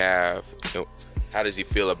did he have, how does he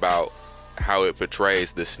feel about how it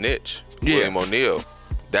portrays the snitch, William O'Neill?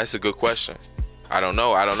 That's a good question. I don't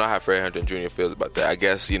know how Fred Hampton Jr. feels about that. I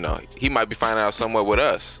guess, you know, he might be finding out somewhere with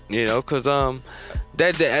us. You know, because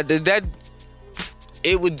that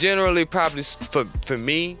it would generally probably, for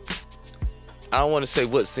me, I don't want to say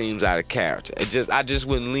what seems out of character. I just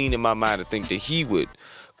wouldn't lean in my mind to think that he would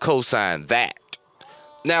co-sign that.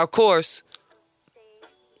 Now, of course,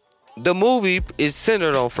 the movie is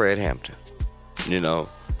centered on Fred Hampton, you know,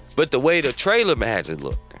 but the way the trailer has it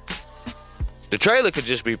look, the trailer could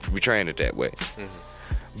just be portraying it that way.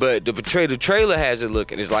 But the trailer has it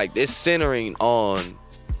looking, it's like it's centering on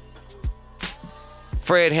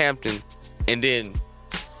Fred Hampton and then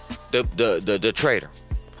the traitor.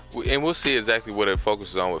 And we'll see exactly what it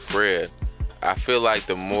focuses on with Fred. I feel like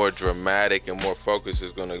the more dramatic and more focus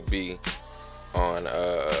is going to be on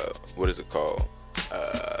what is it called?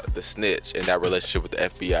 The snitch and that relationship with the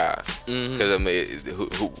FBI. Because I mean,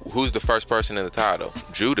 who's the first person in the title?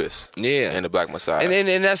 Judas. Yeah. In the Black Messiah.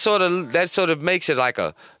 And that sort of makes it like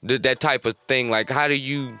that type of thing. Like, how do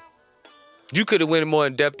you could have went more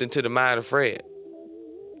in depth into the mind of Fred.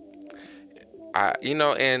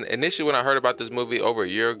 And initially when I heard about this movie over a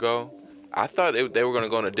year ago, I thought they were going to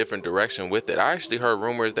go in a different direction with it. I actually heard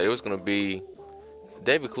rumors that it was going to be.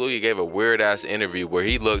 David Kaluuya gave a weird ass interview where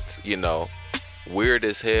he looked, weird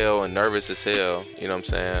as hell and nervous as hell. You know what I'm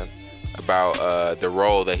saying? About the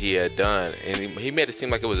role that he had done, and he made it seem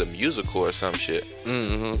like it was a musical or some shit.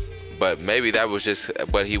 Mm-hmm. But maybe that was just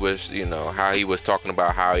what he was, how he was talking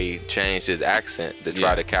about how he changed his accent to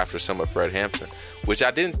try to capture some of Fred Hampton, which I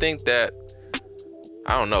didn't think that.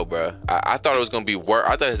 I don't know, bro. I thought it was gonna be worse.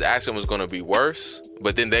 I thought his accent was gonna be worse,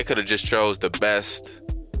 but then they could have just chose the best,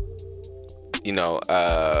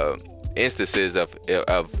 instances of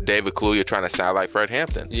David Kaluuya trying to sound like Fred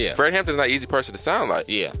Hampton. Yeah, Fred Hampton's not an easy person to sound like.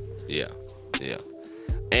 Yeah.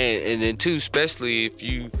 And then too, especially if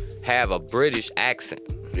you have a British accent.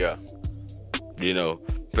 Yeah.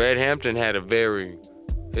 Fred Hampton had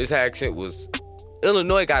his accent was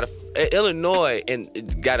Illinois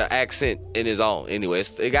and got an accent in his own. Anyway,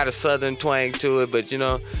 it got a southern twang to it, but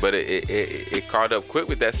But it caught up quick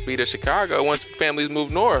with that speed of Chicago once families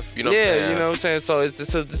moved north. You know what I'm saying? So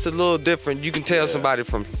it's a little different. You can tell somebody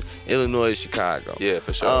from Illinois, Chicago. Yeah,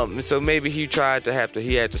 for sure. So maybe he had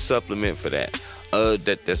to supplement for that.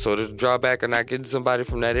 That's sort of the drawback of not getting somebody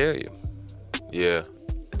from that area. Yeah.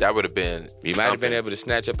 That would have been. You might have been able to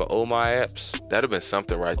snatch up an Omar Epps. That'd have been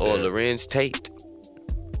something right there. Or Lorenz Tate.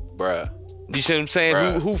 Bruh. You see what I'm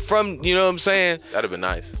saying? Who from, you know what I'm saying? That'd have been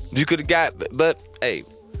nice. You could have got, but hey.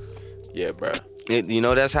 Yeah, bruh.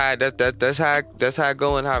 That's how it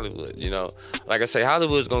go in Hollywood, Like I say,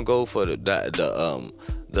 Hollywood's gonna go for the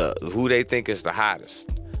who they think is the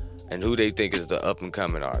hottest and who they think is the up and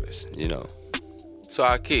coming artist, So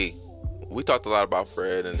Aki, we talked a lot about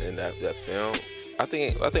Fred and that film. I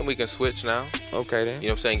think we can switch now. Okay then. You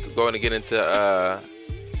know what I'm saying? Going to get into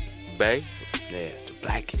Bey. Yeah, the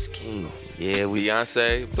Black is King. Yeah,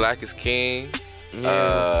 Beyonce, Black is King.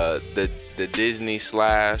 Yeah. The Disney /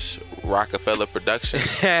 Rockefeller production.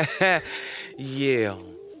 Yeah.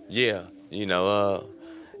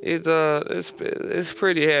 It's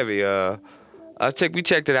pretty heavy. We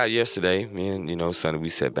checked it out yesterday. Me and Sonny, we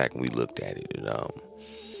sat back and we looked at it. And,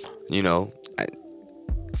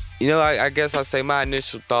 I guess I'll say my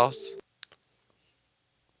initial thoughts.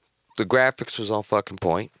 The graphics was on fucking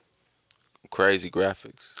point. Crazy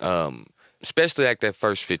graphics. Especially like that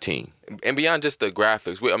first 15. And beyond just the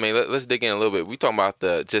graphics, let's dig in a little bit. We talking about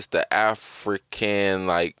the African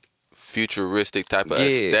futuristic type of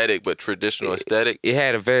aesthetic, but traditional aesthetic. It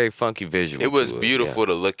had a very funky visual. It was beautiful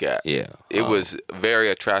to look at. Yeah, it was very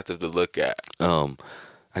attractive to look at.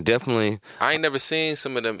 I ain't never seen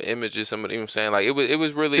some of them images. Some of them, you know what I'm saying, it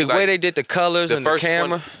was really the way they did the colors and the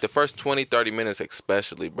camera. The first 20-30 minutes,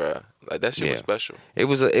 especially, bro. Like that shit was special. It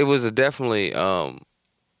was a definitely a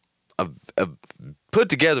put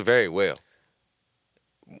together very well.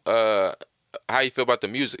 How you feel about the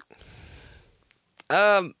music?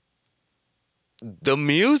 The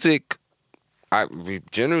music we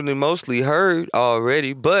generally mostly heard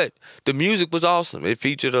already, but the music was awesome. It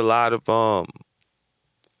featured a lot of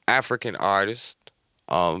African artists,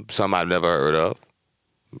 some I've never heard of,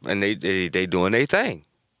 and they doing their thing.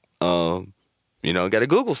 Got to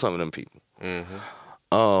Google some of them people.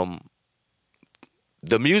 Mm-hmm.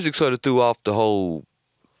 The music sort of threw off the whole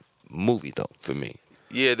movie, though, for me.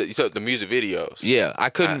 Yeah, the music videos. Yeah, I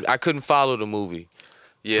couldn't follow the movie.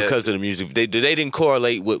 Yeah, because of the music. They didn't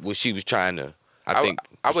correlate with what she was trying to. I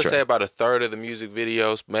would say about a third of the music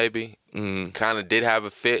videos, maybe, kind of did have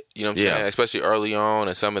a fit. You know what I'm saying? Especially early on,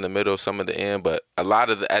 and some in the middle, some at the end. But a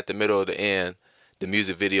lot of at the middle of the end, the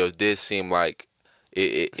music videos did seem like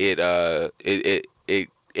it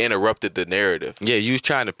interrupted the narrative. Yeah, you was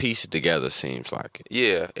trying to piece it together. Seems like it.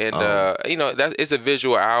 Yeah, and it's a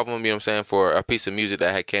visual album. You know what I'm saying, for a piece of music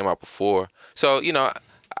that had came out before. So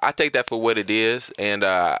I take that for what it is, and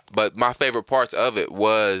but my favorite parts of it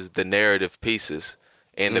was the narrative pieces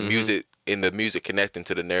and the music, and the music connecting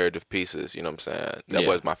to the narrative pieces. You know what I'm saying? That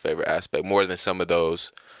was my favorite aspect, more than some of the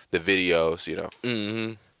videos.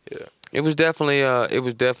 Mm-hmm. Yeah. It was definitely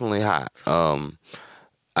hot.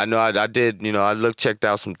 I know I did. I checked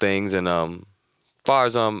out some things, and as far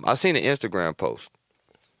as I seen an Instagram post.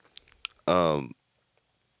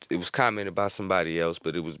 It was commented by somebody else,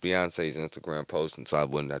 but it was Beyonce's Instagram post, and so I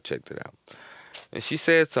checked it out. And she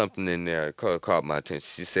said something in there that caught my attention.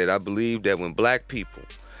 She said, "I believe that when black people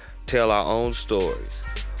tell our own stories,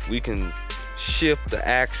 we can shift the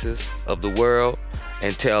axis of the world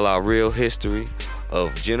and tell our real history of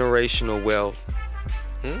generational wealth,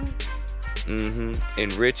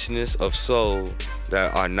 and richness of soul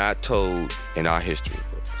that are not told in our history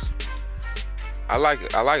books." I like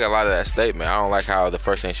a lot of that statement. I don't like how the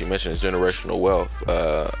first thing she mentioned is generational wealth.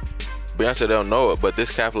 Beyonce don't know it, but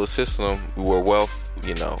this capitalist system where wealth,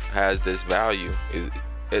 has this value,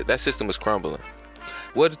 that system is crumbling.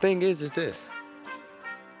 Well, the thing is this.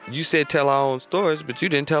 You said tell our own stories, but you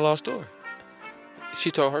didn't tell our story. She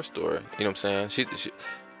told her story. You know what I'm saying? She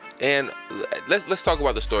and let's talk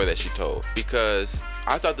about the story that she told, because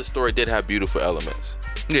I thought the story did have beautiful elements.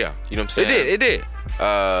 Yeah. You know what I'm saying? It did.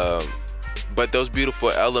 But those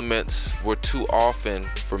beautiful elements were too often,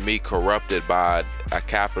 for me, corrupted by a black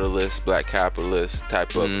capitalist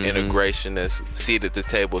type of integrationist, seat at the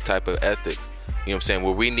table type of ethic. You know what I'm saying?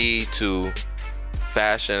 Where we need to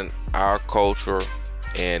fashion our culture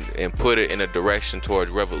and put it in a direction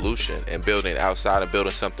towards revolution and building outside and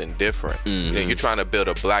building something different. You're trying to build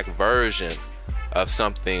a black version of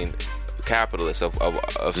something capitalist,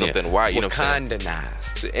 of something white. You know what I'm saying?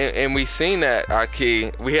 And we seen that,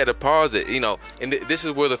 Aki. We had to pause it. And this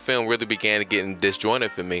is where the film really began getting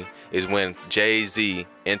disjointed for me, is when Jay-Z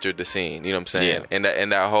entered the scene. You know what I'm saying? Yeah.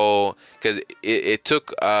 And that whole, because it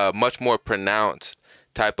took a much more pronounced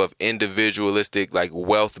type of individualistic, like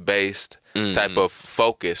wealth-based type of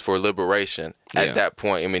focus for liberation at that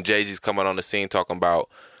point. I mean, Jay-Z's coming on the scene talking about,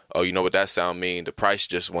 oh, you know what that sound mean? The price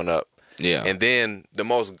just went up. Yeah. And then the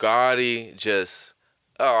most gaudy, it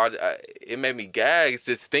made me gag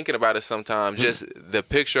just thinking about it sometimes. Just the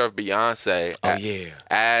picture of Beyonce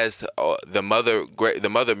as the mother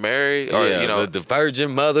Mary, or the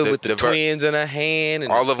Virgin Mother with the twins in her hand,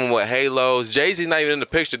 and all of them with halos. Jay-Z's not even in the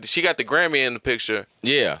picture. She got the Grammy in the picture.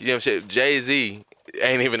 Yeah. You know what I'm saying? Jay-Z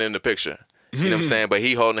ain't even in the picture. You know what I'm saying? But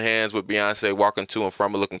he holding hands with Beyonce, walking to and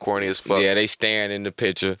from, looking corny as fuck. Yeah, they staring in the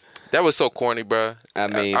picture. That was so corny, bro. I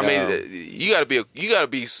mean, you gotta be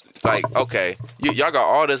like, okay, y'all got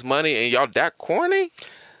all this money and y'all that corny.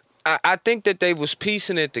 I think that they was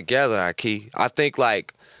piecing it together, Aki. I think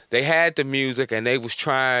like they had the music and they was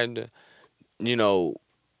trying to,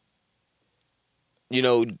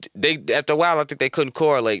 they after a while I think they couldn't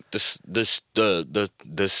correlate the songs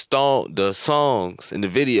and the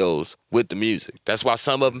videos with the music. That's why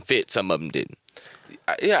some of them fit, some of them didn't.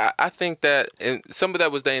 Yeah, I think that, and some of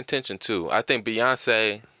that was their intention too. I think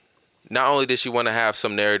Beyonce, not only did she want to have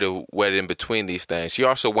some narrative wedded in between these things, she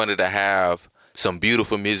also wanted to have some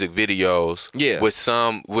beautiful music videos with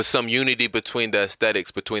some unity between the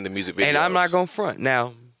aesthetics between the music videos. And I'm not gonna front.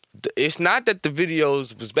 Now, it's not that the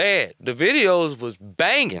videos was bad. The videos was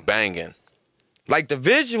banging. Like, the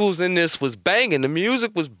visuals in this was banging. The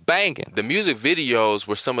music was banging. The music videos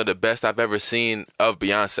were some of the best I've ever seen of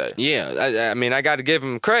Beyonce. Yeah, I mean, I got to give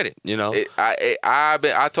him credit,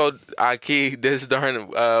 I told Aki this during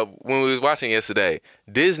when we was watching yesterday.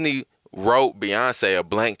 Disney wrote Beyonce a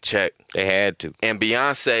blank check. They had to. And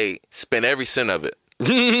Beyonce spent every cent of it.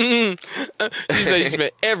 She said she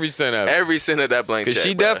spent every cent of it. Every cent of that blank check. Because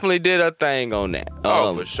she definitely did her thing on that.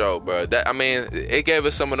 For sure, bro. It gave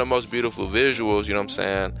us some of the most beautiful visuals, you know what I'm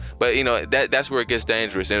saying? But, that's where it gets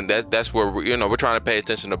dangerous. And that's where, we're trying to pay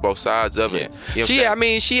attention to both sides of it. Yeah.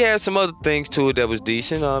 She had some other things to it that was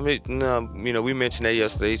decent. We mentioned that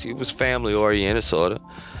yesterday. She was family oriented, sort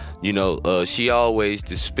of. She always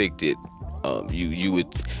depicted, you would...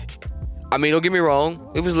 I mean, don't get me wrong.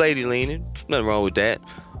 It was lady leaning. Nothing wrong with that.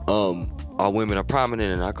 Our women are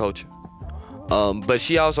prominent in our culture. But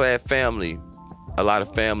she also had a lot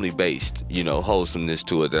of family-based, wholesomeness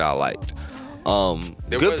to it that I liked.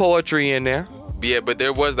 Good poetry in there. Yeah, but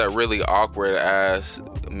there was that really awkward-ass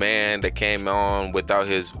man that came on without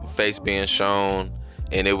his face being shown.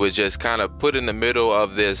 And it was just kind of put in the middle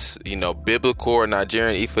of this, biblical or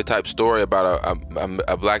Nigerian Ifa type story about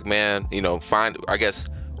a black man,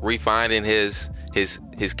 refining his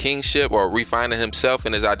kingship, or refining himself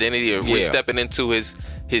and his identity, or re-stepping into his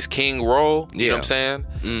king role. You know what I'm saying?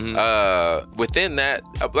 Mm-hmm. Within that,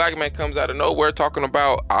 a black man comes out of nowhere talking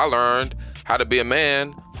about, I learned how to be a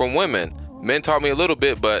man from women. Men taught me a little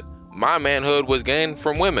bit, but my manhood was gained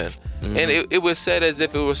from women. Mm-hmm. And it was said as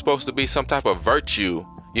if it was supposed to be some type of virtue, you know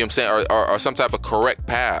what I'm saying, or some type of correct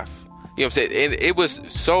path. You know what I'm saying? And it was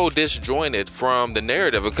so disjointed from the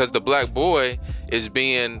narrative, because the black boy is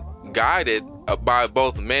being guided by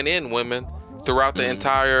both men and women throughout the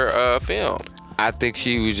entire film. I think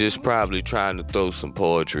she was just probably trying to throw some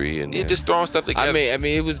poetry in there. Just throwing stuff together. I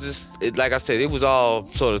mean, it was just, like I said, it was all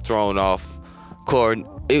sort of thrown off chord.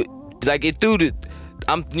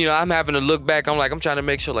 I'm having to look back. I'm trying to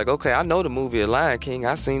make sure, okay, I know the movie Lion King.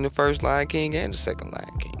 I seen the first Lion King and the second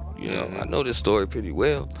Lion King. I know this story pretty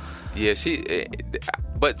well. Yeah,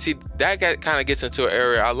 but that kind of gets into an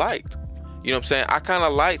area I liked. You know what I'm saying? I kind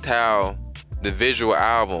of liked how the visual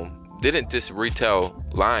album didn't just retell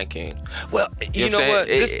Lion King. Well, you know what?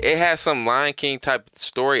 It has some Lion King type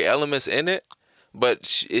story elements in it,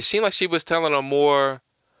 but it seemed like she was telling a more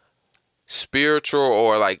spiritual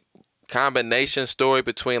or like combination story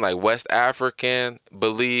between like West African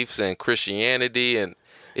beliefs and Christianity, and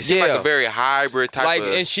it seemed like a very hybrid type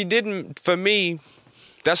of. And she didn't, for me.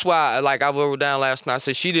 That's why, like I wrote down last night, I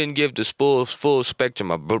said she didn't give the full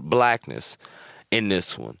spectrum of blackness in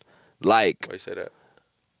this one. Like, why you say that?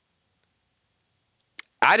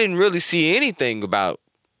 I didn't really see anything about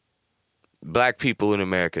black people in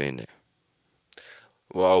America in there.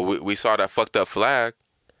 Well, we saw that fucked up flag.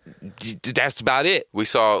 That's about it. We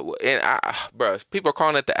saw, and bro, people are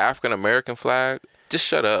calling it the African American flag. Just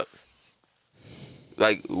shut up.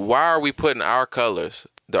 Like, why are we putting our colors,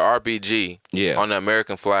 the RBG, on the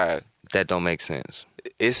American flag? That don't make sense.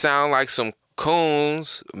 It sounds like some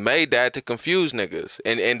coons made that to confuse niggas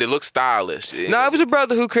and to look stylish. No, it was a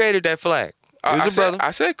brother who created that flag.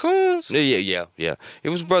 I said coons. Yeah. It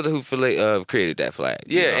was a brother who created that flag.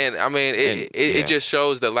 Yeah, and I mean, it just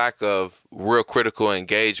shows the lack of real critical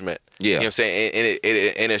engagement. Yeah. You know what I'm saying?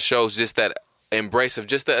 And it shows just that embrace of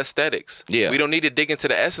just the aesthetics. Yeah. We don't need to dig into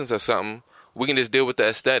the essence of something. We can just deal with the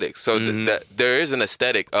aesthetics. So there is an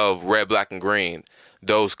aesthetic of red, black, and green.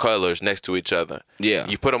 Those colors next to each other. Yeah.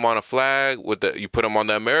 You put them on a flag, you put them on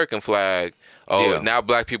the American flag. Now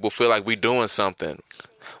black people feel like we doing something.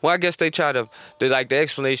 Well, I guess they the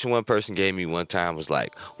explanation one person gave me one time was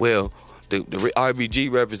like, well, the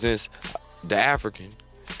RBG represents the African,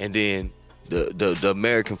 and then the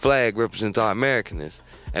American flag represents our Americanness.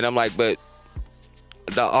 And I'm like, but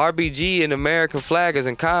the RBG and the American flag is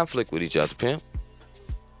in conflict with each other, pimp.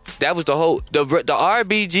 That was the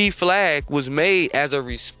RBG flag was made as a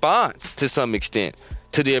response to some extent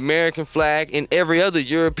to the American flag and every other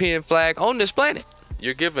European flag on this planet.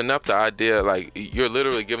 You're giving up the idea, like, you're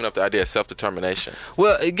literally giving up the idea of self-determination.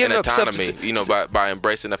 Well, giving up autonomy, by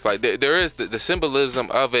embracing the flag. There is the symbolism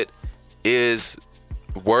of it is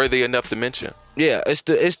worthy enough to mention. Yeah,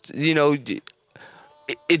 the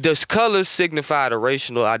colors signify the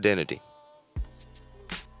racial identity.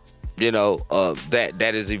 That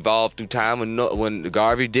has evolved through time. When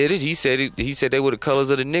Garvey did it, he said they were the colors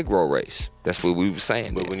of the Negro race. That's what we were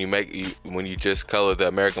saying. But when you just color the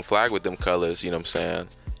American flag with them colors, you know what I'm saying,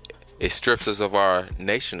 it strips us of our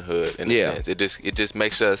nationhood in a sense. It just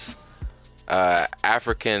makes us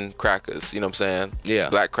African crackers. You know what I'm saying? Yeah,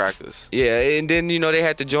 black crackers. Yeah, and then they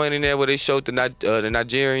had to join in there where they showed the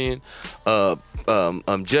Nigerian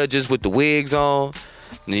judges with the wigs on.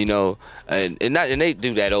 And they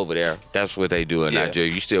do that over there. That's what they do in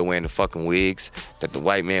Nigeria. You still wearing the fucking wigs that the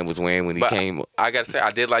white man was wearing when he came. I gotta say,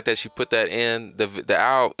 I did like that she put that in the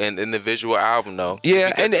album and in the visual album though.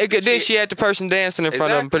 Yeah, and then she had the person dancing in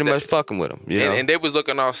front of him, pretty much fucking with him. And they was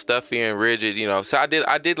looking all stuffy and rigid. So I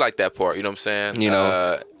did like that part. You know what I'm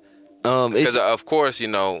saying? Because of course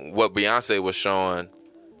what Beyonce was showing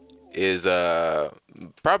is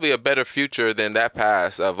probably a better future than that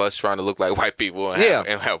past of us trying to look like white people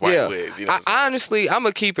and have white wigs. Honestly, I'm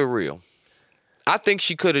gonna keep it real. I think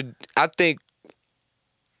it could have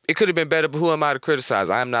been better, but who am I to criticize?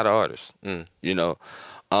 I am not an artist. Now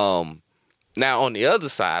on the other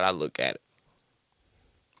side, I look at it.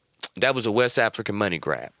 That was a West African money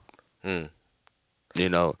grab. I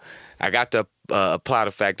got to apply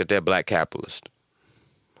the fact that they're black capitalists.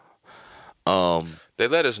 They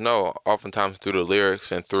let us know oftentimes through the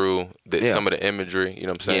lyrics and through some of the imagery, you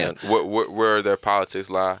know what I'm saying, where their politics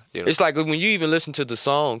lie. It's like when you even listen to the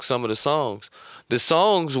songs, some of the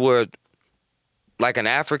songs were like an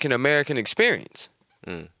African American experience.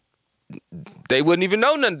 They wouldn't even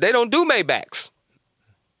know nothing. They don't do Maybachs.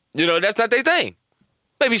 That's not their thing.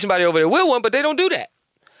 Maybe somebody over there will one, but they don't do that.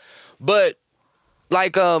 But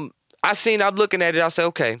like I'm looking at it, I say,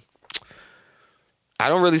 okay, I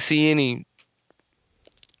don't really see any.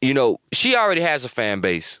 She already has a fan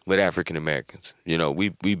base with African Americans. We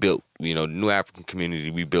built, the New African community,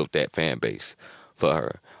 we built that fan base for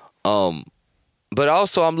her. But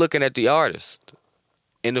also I'm looking at the artist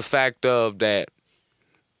in the fact of that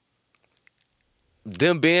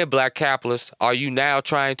them being black capitalists, are you now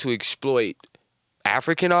trying to exploit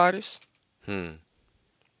African artists? There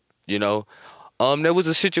was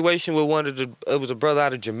a situation with it was a brother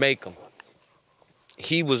out of Jamaica.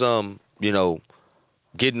 He was,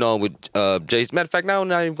 getting on with Jay-Z. Matter of fact, now I'm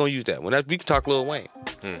not even going to use that one. We can talk Lil Wayne.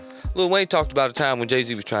 Lil Wayne talked about a time when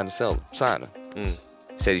Jay-Z was trying to sign him.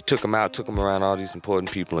 Said he took him around all these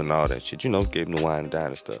important people and all that shit. Gave him the wine and dine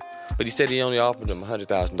and stuff. But he said he only offered him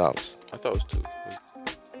 $100,000. I thought it was two.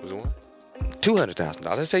 Was it one?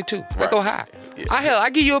 $200,000. Let's say two. Right. I go high. Yeah. I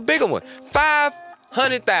give you a bigger one.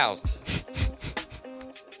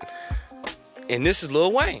 $500,000. And this is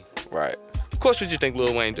Lil Wayne. Right. Of course, what you think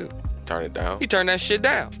Lil Wayne do? turn it down. He turned that shit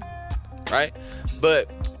down, right? But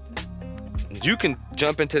you can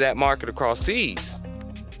jump into that market across seas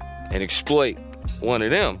and exploit one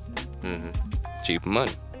of them. Cheap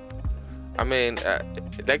money. I mean,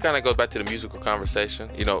 that kind of goes back to the musical conversation.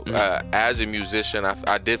 You know, as a musician,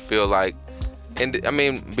 I did feel like, and I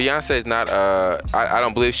mean, Beyonce is not. I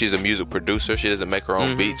don't believe she's a music producer. She doesn't make her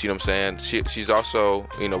own beats. You know what I'm saying? She's also,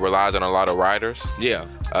 you know, relies on a lot of writers. Yeah.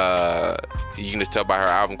 You can just tell by her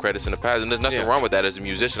album credits in the past, and there's nothing wrong with that. As a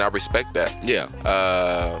musician, I respect that. Yeah.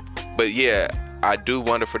 But yeah, I do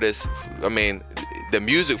wonder for this. I mean, the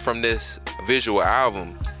music from this visual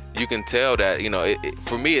album, you can tell that, you know,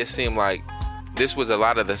 for me, it seemed like this was a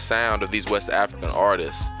lot of the sound of these West African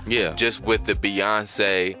artists. Yeah. Just with the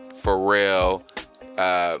Beyonce, Pharrell,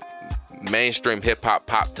 mainstream hip hop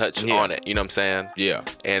pop touch on it. You know what I'm saying? Yeah.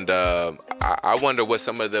 And I wonder what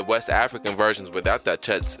some of the West African versions without that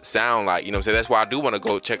touch sound like. You know what I'm saying? That's why I do want to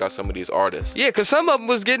go check out some of these artists. Yeah, because some of them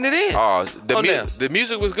was getting it in. Oh, the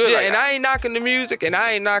music was good. Yeah, like, and I ain't knocking the music, and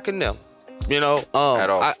I ain't knocking them. You know, at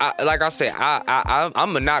all. Like I said, I'm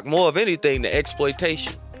gonna knock more of anything the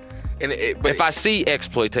exploitation. But if I see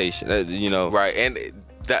exploitation, you know, right, and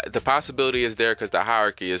the possibility is there because the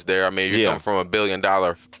hierarchy is there. I mean, you're coming from a $1 billion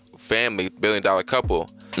family, $1 billion couple.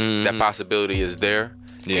 That possibility is there,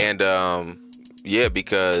 and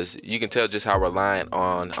because you can tell just how reliant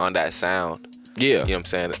on that sound. Yeah, you know what I'm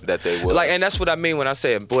saying, that they will. Like, and that's what I mean when I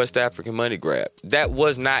say a West African money grab. That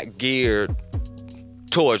was not geared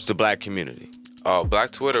towards the black community. Oh,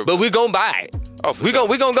 Black Twitter. But we gonna buy it. Oh, for sure.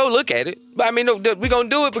 We gonna go look at it. But I mean, we gonna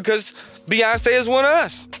do it because Beyonce is one of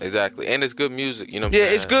us. Exactly. And it's good music, you know what I'm saying?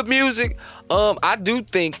 Yeah, it's good music. I do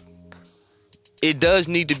think it does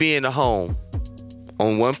need to be in the home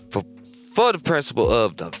on one for the principle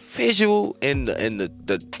of the visual and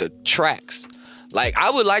the tracks. Like, I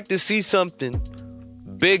would like to see something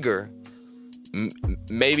bigger,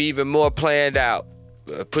 maybe even more planned out,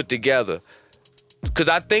 put together. Because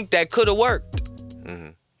I think that could have worked.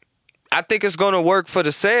 I think it's going to work for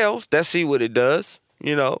the sales. Let's see what it does,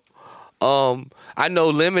 you know. I know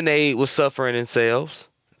Lemonade was suffering in sales.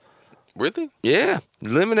 Really? Yeah.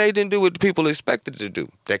 Lemonade didn't do what the people expected it to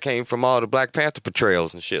do. That came from all the Black Panther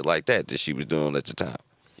portrayals and shit like that she was doing at the time.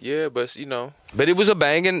 Yeah, but, you know. But it was a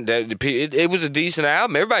banging, it was a decent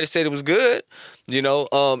album. Everybody said it was good. You know,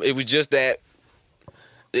 it was just that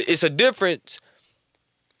it's a difference.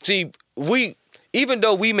 See, even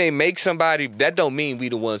though we may make somebody, that don't mean we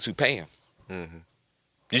the ones who pay them.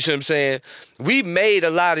 You see what I'm saying? We made a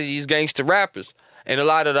lot of these gangster rappers and a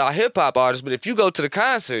lot of our hip-hop artists, but if you go to the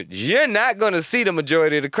concert, you're not going to see the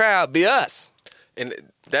majority of the crowd be us. And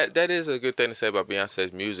that is a good thing to say about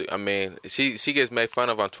Beyonce's music. I mean, she gets made fun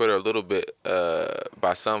of on Twitter a little bit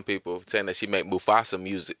by some people, saying that she make Mufasa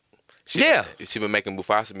music. She been making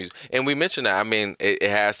Mufasa music. And we mentioned that. I mean, it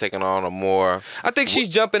has taken on a more... I think she's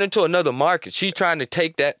jumping into another market. She's trying to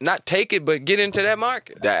take that, not take it, but get into that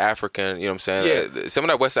market. That African, you know what I'm saying? Yeah. Some of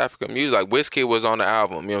that West African music, like Wizkid was on the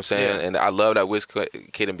album, you know what I'm saying? Yeah. And I love that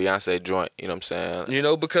Wizkid and Beyonce joint, you know what I'm saying? You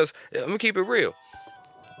know, because, let me keep it real.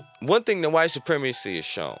 One thing the white supremacy has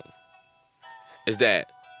shown is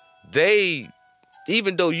that they,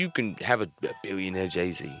 even though you can have a billionaire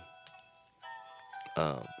Jay-Z,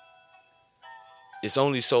 it's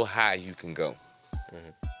only so high you can go.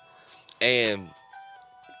 And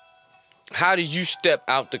how do you step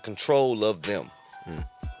out the control of them?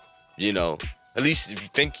 You know, at least if you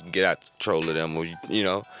think you can get out the control of them, or you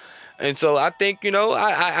know. And so I think, you know,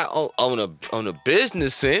 I on a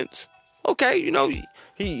business sense, okay, you know,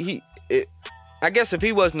 I guess if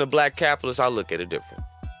he wasn't a black capitalist, I'll look at it different.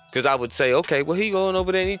 Because I would say, okay, well, he going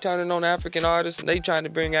over there and he turning on African artists and they trying to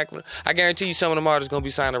bring African. I guarantee you some of them artists going to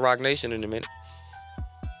be signing Rock Nation in a minute.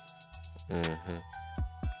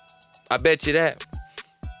 I bet you that.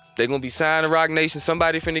 They're going to be signing Rock Nation.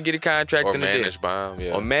 Somebody finna get a contract or in the deal. Or managed by them,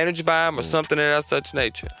 yeah. Or managed by them or something of that such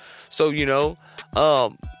nature. So, you know,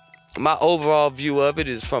 my overall view of it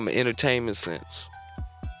is from an entertainment sense.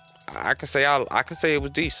 I can say it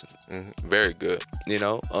was decent. Very good. You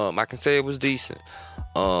know, I can say it was decent.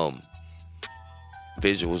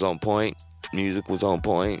 Visual was on point. Music was on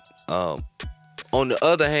point. On the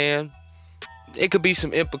other hand, it could be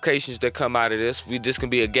some implications that come out of this. This can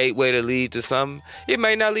be a gateway to lead to something. It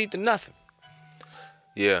may not lead to nothing.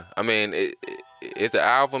 Yeah, I mean, if the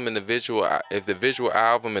album and the visual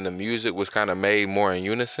album and the music was kind of made more in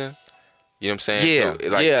unison, you know what I'm saying? Yeah,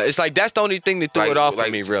 so, it's like that's the only thing that threw it off for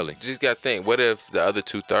me, really. You just got to think, what if the other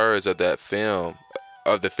 2/3 of that film,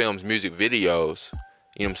 of the film's music videos,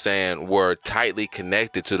 you know what I'm saying, were tightly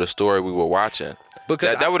connected to the story we were watching?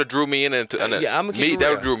 Because that would have drew me in into yeah, I'm gonna keep me. it That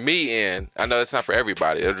real. would drew me in. I know it's not for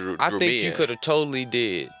everybody. It drew I think me you in. could have totally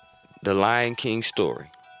did the Lion King story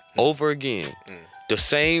over again, the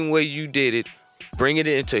same way you did it, bringing it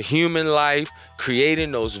into human life,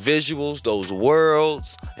 creating those visuals, those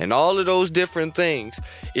worlds, and all of those different things.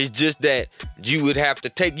 It's just that you would have to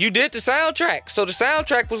take. You did the soundtrack, so the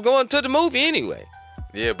soundtrack was going to the movie anyway.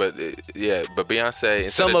 Yeah, but Beyonce,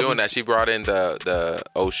 instead Some of of doing that, she brought in the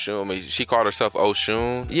Oshun. I mean, she called herself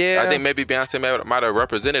Oshun. Yeah. I think maybe Beyonce might have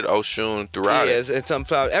represented Oshun throughout it. Yes,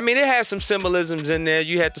 and I mean, it has some symbolisms in there.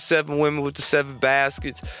 You had the 7 women with the 7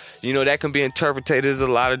 baskets. You know, that can be interpreted as a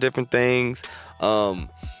lot of different things. You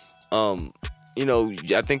know,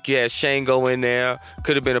 I think you had Shango in there.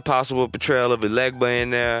 Could have been a possible portrayal of Elegba in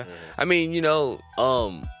there. I mean, you know,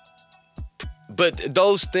 but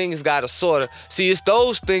those things gotta sort of see. It's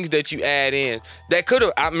those things that you add in that could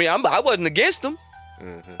have. I mean, I wasn't against them.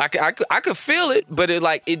 I could feel it, but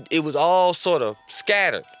it was all sort of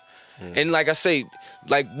scattered. And like I say,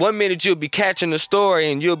 like 1 minute you'll be catching the story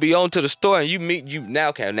and you'll be on to the story and you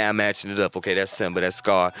now matching it up. Okay, that's Simba, that's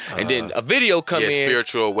Scar, and then a video come in.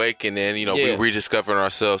 Spiritual awakening. You know, we rediscovering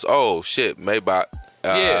ourselves. Oh shit, Maybach.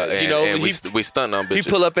 You know, and we stunned on bitches. He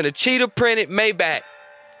pull up in a cheetah printed Maybach.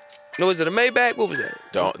 No, was it a Maybach? What was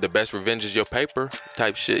that? The best revenge is your paper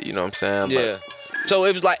type shit. You know what I'm saying? Yeah. So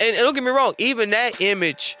it was like, and don't get me wrong, even that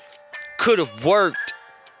image could have worked,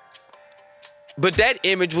 but that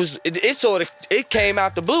image was it came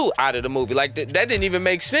out the blue out of the movie. Like that didn't even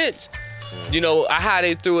make sense. You know how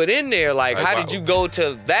they threw it in there. Like how did you go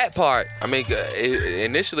to that part? I mean,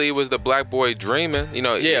 initially it was the black boy dreaming. You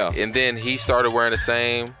know. Yeah. And then he started wearing the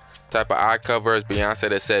same type of eye cover as Beyonce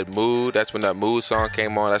that said Mood. That's when that Mood song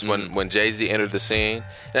came on. That's when Jay-Z entered the scene.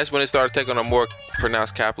 That's when it started taking a more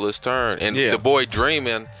pronounced capitalist turn. And the boy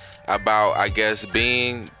dreaming about, I guess,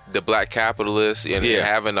 being the black capitalist and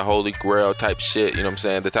having the holy grail type shit, you know what I'm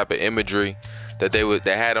saying? The type of imagery that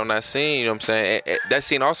they had on that scene, you know what I'm saying? That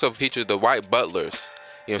scene also featured the white butlers,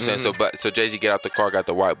 you know what I'm saying? So Jay-Z get out the car, got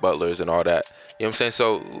the white butlers and all that. You know what I'm saying?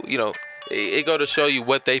 So, you know, it go to show you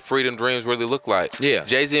what they freedom dreams really look like. Yeah.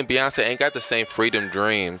 Jay-Z and Beyonce ain't got the same freedom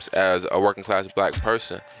dreams as a working class black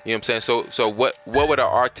person. You know what I'm saying? So what would an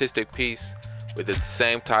artistic piece with the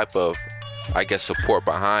same type of, I guess, support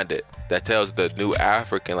behind it that tells the new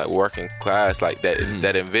African, like, working class, like that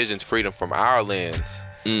envisions freedom from our lens,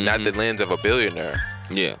 not the lens of a billionaire.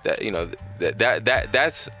 Yeah. That, you know,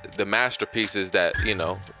 that's the masterpieces that, you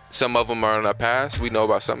know, some of them are in our past. We know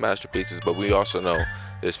about some masterpieces, but we also know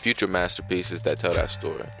there's future masterpieces that tell that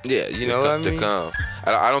story. Yeah, you know what I mean? To come.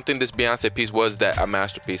 I don't think this Beyonce piece was a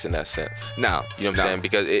masterpiece in that sense. No. You know what I'm saying?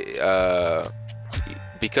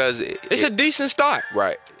 Because it's a decent start.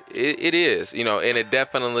 Right. It is. You know, and it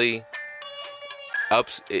definitely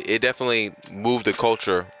moved the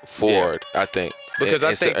culture forward, I think. Because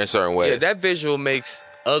I think in certain ways. Yeah, that visual makes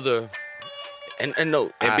other And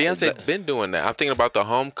Beyonce been doing that. I'm thinking about the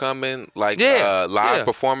Homecoming live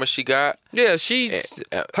performance she got. Yeah, she's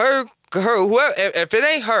her whoever, if it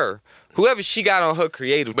ain't her, whoever she got on her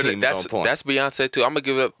creative team is on point. That's Beyonce too. I'm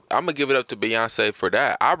gonna give it up to Beyonce for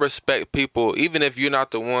that. I respect people, even if you're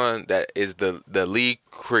not the one that is the lead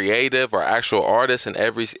creative or actual artist in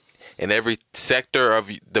every sector of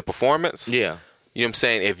the performance. Yeah, you know what I'm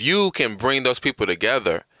saying. If you can bring those people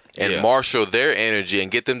together and marshal their energy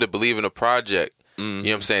and get them to believe in a project, you know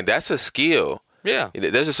what I'm saying? That's a skill. Yeah.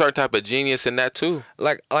 There's a certain type of genius in that too.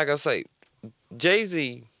 Like I say,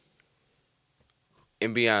 Jay-Z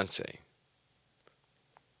and Beyonce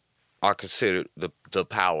are considered the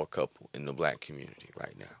power couple in the black community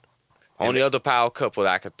right now. Only other power couple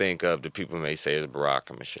that I could think of that people may say is Barack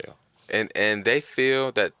and Michelle. And they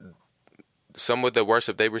feel that some of the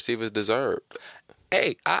worship they receive is deserved.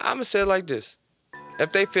 Hey, I'm going to say it like this.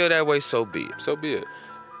 If they feel that way, so be it. So be it.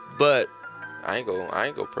 But I ain't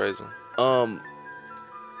go praise them.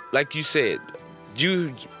 Like you said,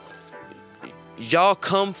 y'all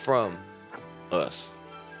come from us.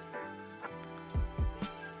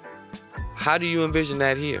 How do you envision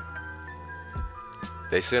that here?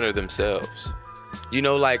 They center themselves. You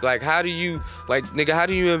know, like how do you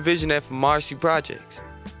envision that for Marcy Projects?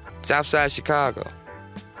 Southside Chicago.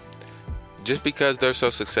 Just because they're so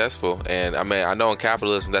successful, and I mean, I know in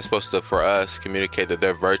capitalism that's supposed to, for us, communicate that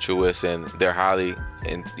they're virtuous and they're highly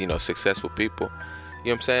and successful people. You know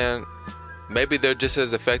what I'm saying? Maybe they're just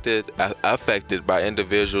as affected by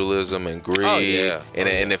individualism and greed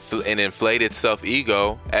and inflated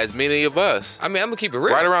self-ego as many of us. I mean, I'm gonna keep it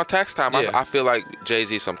real. Right around tax time, I feel like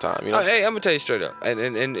Jay-Z sometimes. You know? Hey, I'm gonna tell you straight up,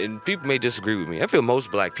 and people may disagree with me. I feel most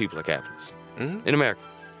black people are capitalists in America.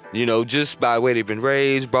 You know, just by the way they've been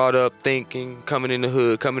raised, brought up, thinking, coming in the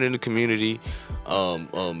hood, coming in the community,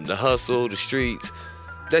 the hustle, the streets.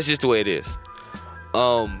 That's just the way it is.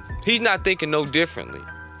 He's not thinking no differently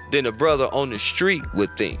than a brother on the street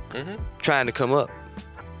would think, trying to come up.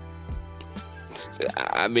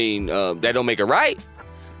 I mean, that don't make it right.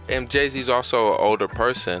 And Jay-Z's also an older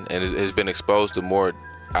person and has been exposed to more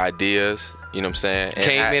ideas. You know what I'm saying? And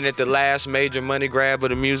came in at the last major money grab of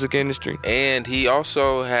the music industry. And he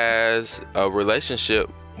also has a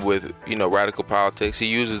relationship with, you know, radical politics. He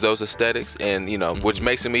uses those aesthetics and, you know, which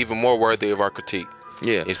makes him even more worthy of our critique.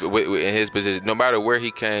 Yeah. In his position, no matter where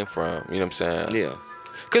he came from, you know what I'm saying? Yeah.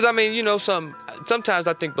 Because, I mean, you know, sometimes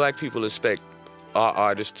I think black people expect our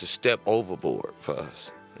artists to step overboard for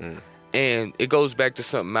us. And it goes back to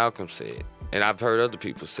something Malcolm said, and I've heard other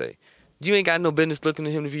people say. You ain't got no business looking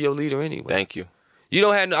to him to be your leader anyway. Thank you. You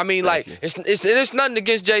don't have no, I mean, Thank you. It's nothing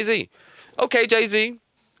against Jay-Z. Okay, Jay-Z,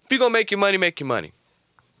 if you're going to make your money.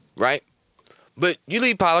 Right? But you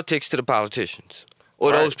leave politics to the politicians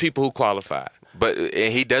or those people who qualify. But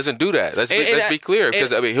and he doesn't do that. Let's be clear.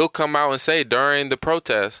 Because, I mean, he'll come out and say during the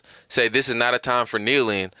protest, say this is not a time for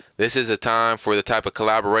kneeling. This is a time for the type of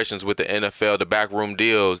collaborations with the NFL, the backroom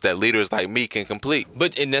deals that leaders like me can complete.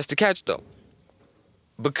 And that's the catch, though.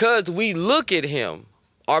 Because we look at him,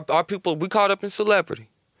 our people, we caught up in celebrity.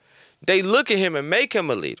 They look at him and make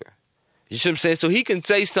him a leader. You see what I'm saying? So he can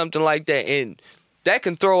say something like that, and that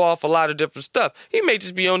can throw off a lot of different stuff. He may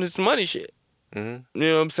just be on his money shit. You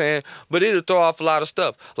know what I'm saying? But it'll throw off a lot of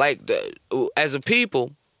stuff. Like, as a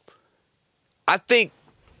people, I think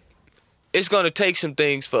it's going to take some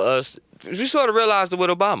things for us. We sort of realized it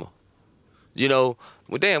with Obama. You know,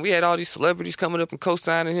 well, damn, we had all these celebrities coming up and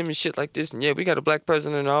co-signing him and shit like this. And yeah, we got a black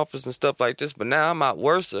president in office and stuff like this. But now I'm out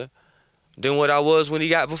worse than what I was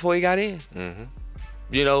before he got in.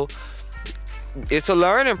 You know, it's a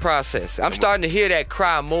learning process. I'm starting to hear that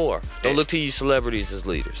cry more. Don't look to you celebrities as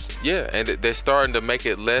leaders. Yeah, and they're starting to make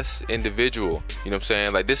it less individual. You know what I'm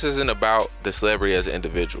saying? Like, this isn't about the celebrity as an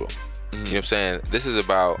individual. You know what I'm saying? This is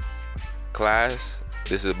about class.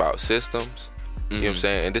 This is about systems. You know what I'm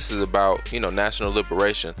saying? And this is about, you know, national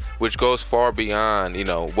liberation, which goes far beyond, you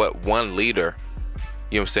know, what one leader,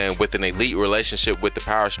 you know what I'm saying, with an elite relationship with the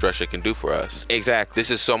power structure can do for us. Exactly.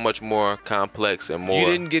 This is so much more complex and more. You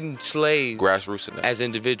didn't get enslaved grassroots in that. As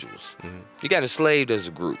individuals. You got enslaved as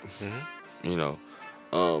a group. You know.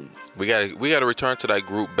 We gotta return to that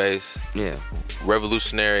group-based,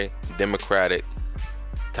 revolutionary, democratic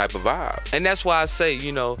type of vibe. And that's why I say,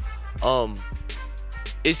 you know,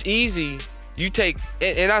 it's easy. You take,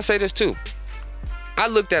 and I say this too. I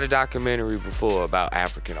looked at a documentary before about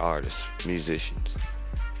African artists, musicians,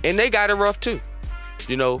 and they got it rough too.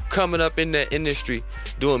 You know, coming up in the industry,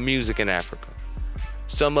 doing music in Africa.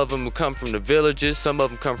 Some of them come from the villages, some of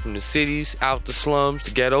them come from the cities, out the slums,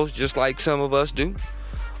 the ghettos, just like some of us do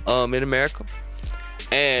in America.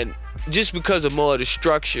 And just because of more of the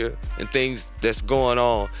structure and things that's going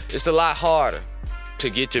on, it's a lot harder to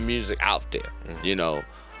get your music out there, you know,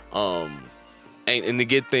 and to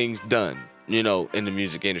get things done, you know, in the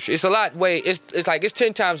music industry. It's a lot it's like it's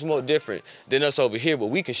 10 times more different than us over here, but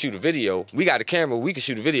we can shoot a video. We got a camera, we can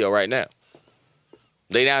shoot a video right now.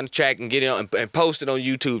 Lay down the track and get it on and post it on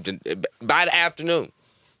YouTube by the afternoon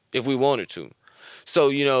if we wanted to. So,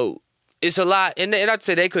 you know, it's a lot, and I'd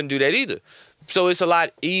say they couldn't do that either. So it's a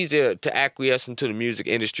lot easier to acquiesce into the music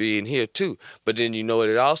industry in here too. But then you know what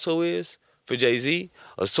it also is for Jay-Z?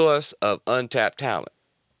 A source of untapped talent.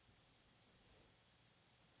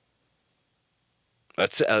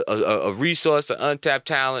 A resource of untapped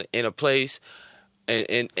talent in a place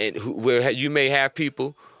and where you may have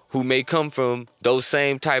people who may come from those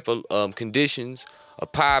same type of conditions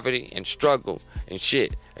of poverty and struggle and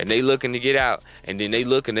shit, and they looking to get out, and then they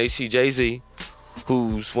look and they see Jay-Z,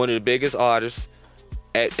 who's one of the biggest artists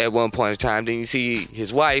at one point in time. Then you see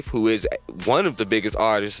his wife, who is one of the biggest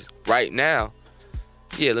artists right now.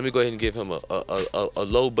 Yeah, let me go ahead and give him a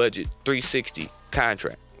low budget 360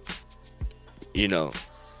 contract. You know,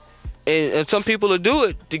 and some people will do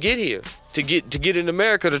it to get here, to get in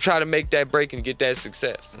America, to try to make that break and get that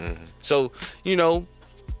success. So, you know,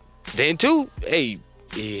 then too, hey,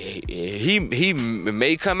 he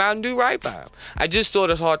may come out and do right by him. I just thought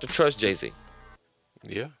it's hard to trust Jay-Z.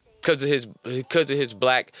 Yeah, because of his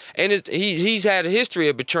black, and he's had a history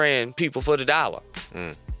of betraying people for the dollar.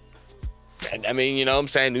 I mean, you know what I'm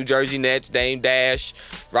saying? New Jersey Nets, Dame Dash,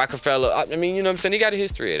 Rockefeller. I mean, you know what I'm saying? He got a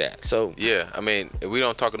history of that. So yeah, I mean, we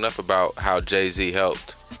don't talk enough about how Jay-Z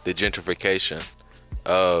helped the gentrification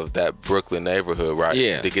of that Brooklyn neighborhood, right?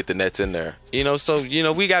 Yeah. To get the Nets in there. So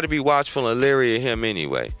we got to be watchful and leery of him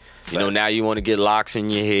anyway. Now you want to get locks in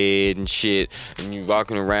your head and shit, and you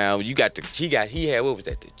walking around. He had what was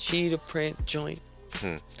that? The cheetah print joint.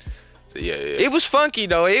 Yeah. It was funky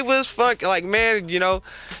though. It was funky. Like, man,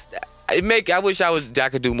 I wish I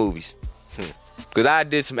could do movies. Cause I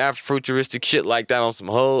did some Afrofuturistic shit like that on some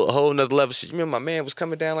whole nother level shit. You remember my man was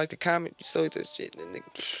coming down like the comet? You saw that shit, and then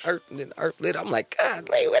the earth lit. I'm like, God,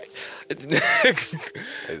 what? Exactly.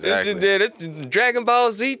 It's Dragon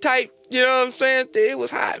Ball Z type. You know what I'm saying? It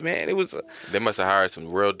was hot, man. It was. They must have hired some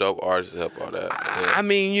real dope artists to help all that. Yeah. I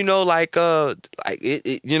mean,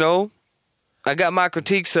 I got my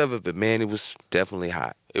critiques of it, but man, it was definitely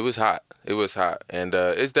hot. It was hot, and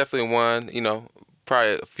it's definitely one.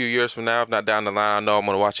 Probably a few years from now, if not down the line, I know I'm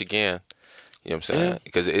gonna watch again. You know what I'm saying?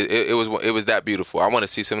 Because it was that beautiful. I want to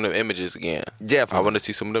see some of them images again. Definitely, I want to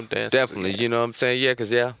see some of them dances. Definitely, again. You know what I'm saying? Yeah,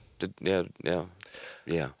 because yeah.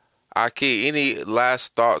 Aki, any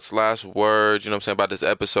last thoughts, last words? You know what I'm saying about this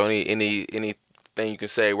episode? Anything you can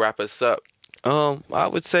say? Wrap us up. I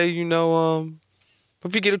would say if you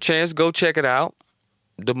get a chance, go check it out.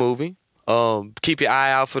 The movie. Keep your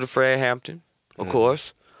eye out for the Fred Hampton, of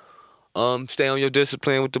course. Stay on your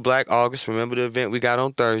discipline with the Black August. Remember the event we got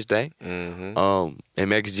on Thursday.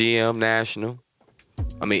 MXGM National,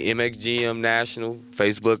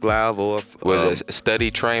 Facebook Live or was it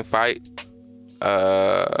Study Train Fight?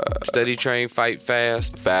 Study Train Fight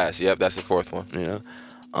Fast. Fast. Yep, that's the fourth one. Yeah.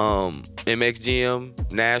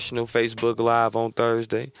 MXGM National Facebook Live on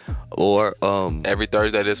Thursday, or every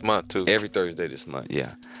Thursday this month too. Every Thursday this month,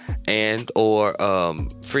 yeah. And or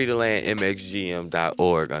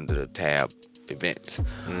freedomlandmxgm.org under the tab events.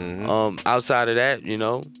 Outside of that,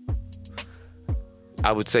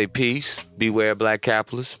 I would say peace. Beware black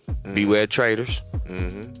capitalists. Beware traitors.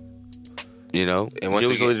 And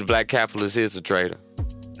usually the black capitalist is a traitor.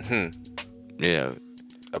 Yeah.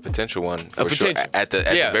 A potential one, for sure. At the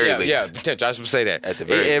very least. Yeah, potential. I should say that. At the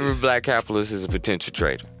very least. Every black capitalist is a potential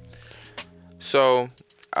traitor. So,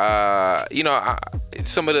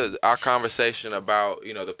 some of our conversation about,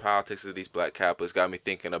 the politics of these black capitalists got me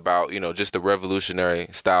thinking about, just the revolutionary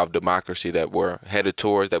style of democracy that we're headed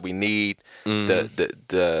towards, that we need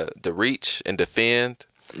the reach and defend.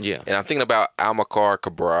 Yeah. And I'm thinking about Amilcar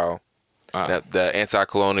Cabral, the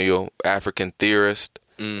anti-colonial African theorist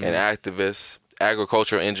and activist,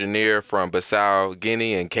 agricultural engineer from Bissau,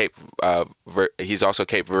 Guinea, and he's also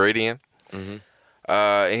Cape Verdean.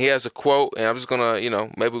 And he has a quote, and I'm just gonna,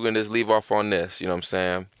 maybe we're gonna just leave off on this. You know what I'm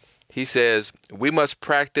saying? He says, "We must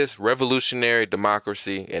practice revolutionary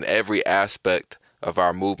democracy in every aspect of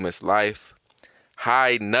our movement's life.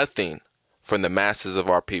 Hide nothing from the masses of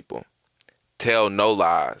our people. Tell no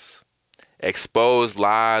lies. Expose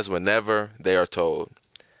lies whenever they are told.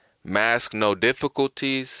 Mask no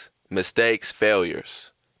difficulties, mistakes,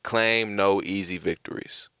 failures. Claim no easy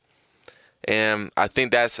victories." And I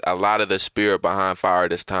think that's a lot of the spirit behind Fire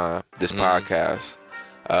this podcast.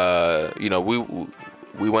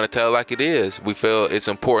 We want to tell it like it is. We feel it's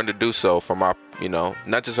important to do so from our,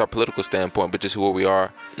 not just our political standpoint, but just who we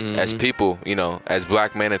are as people, as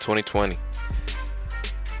black men in 2020.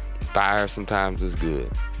 Fire sometimes is good.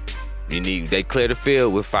 They clear the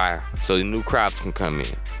field with fire so the new crops can come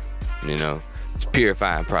in. It's a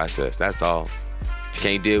purifying process. That's all. If you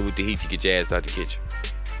can't deal with the heat, you get your ass out the kitchen.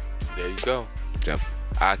 There you go. Yep.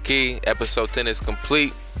 Aki, episode 10 is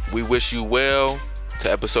complete. We wish you well to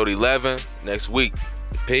episode 11 next week.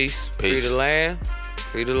 Peace. Free the land.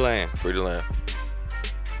 Free the land. Free the land.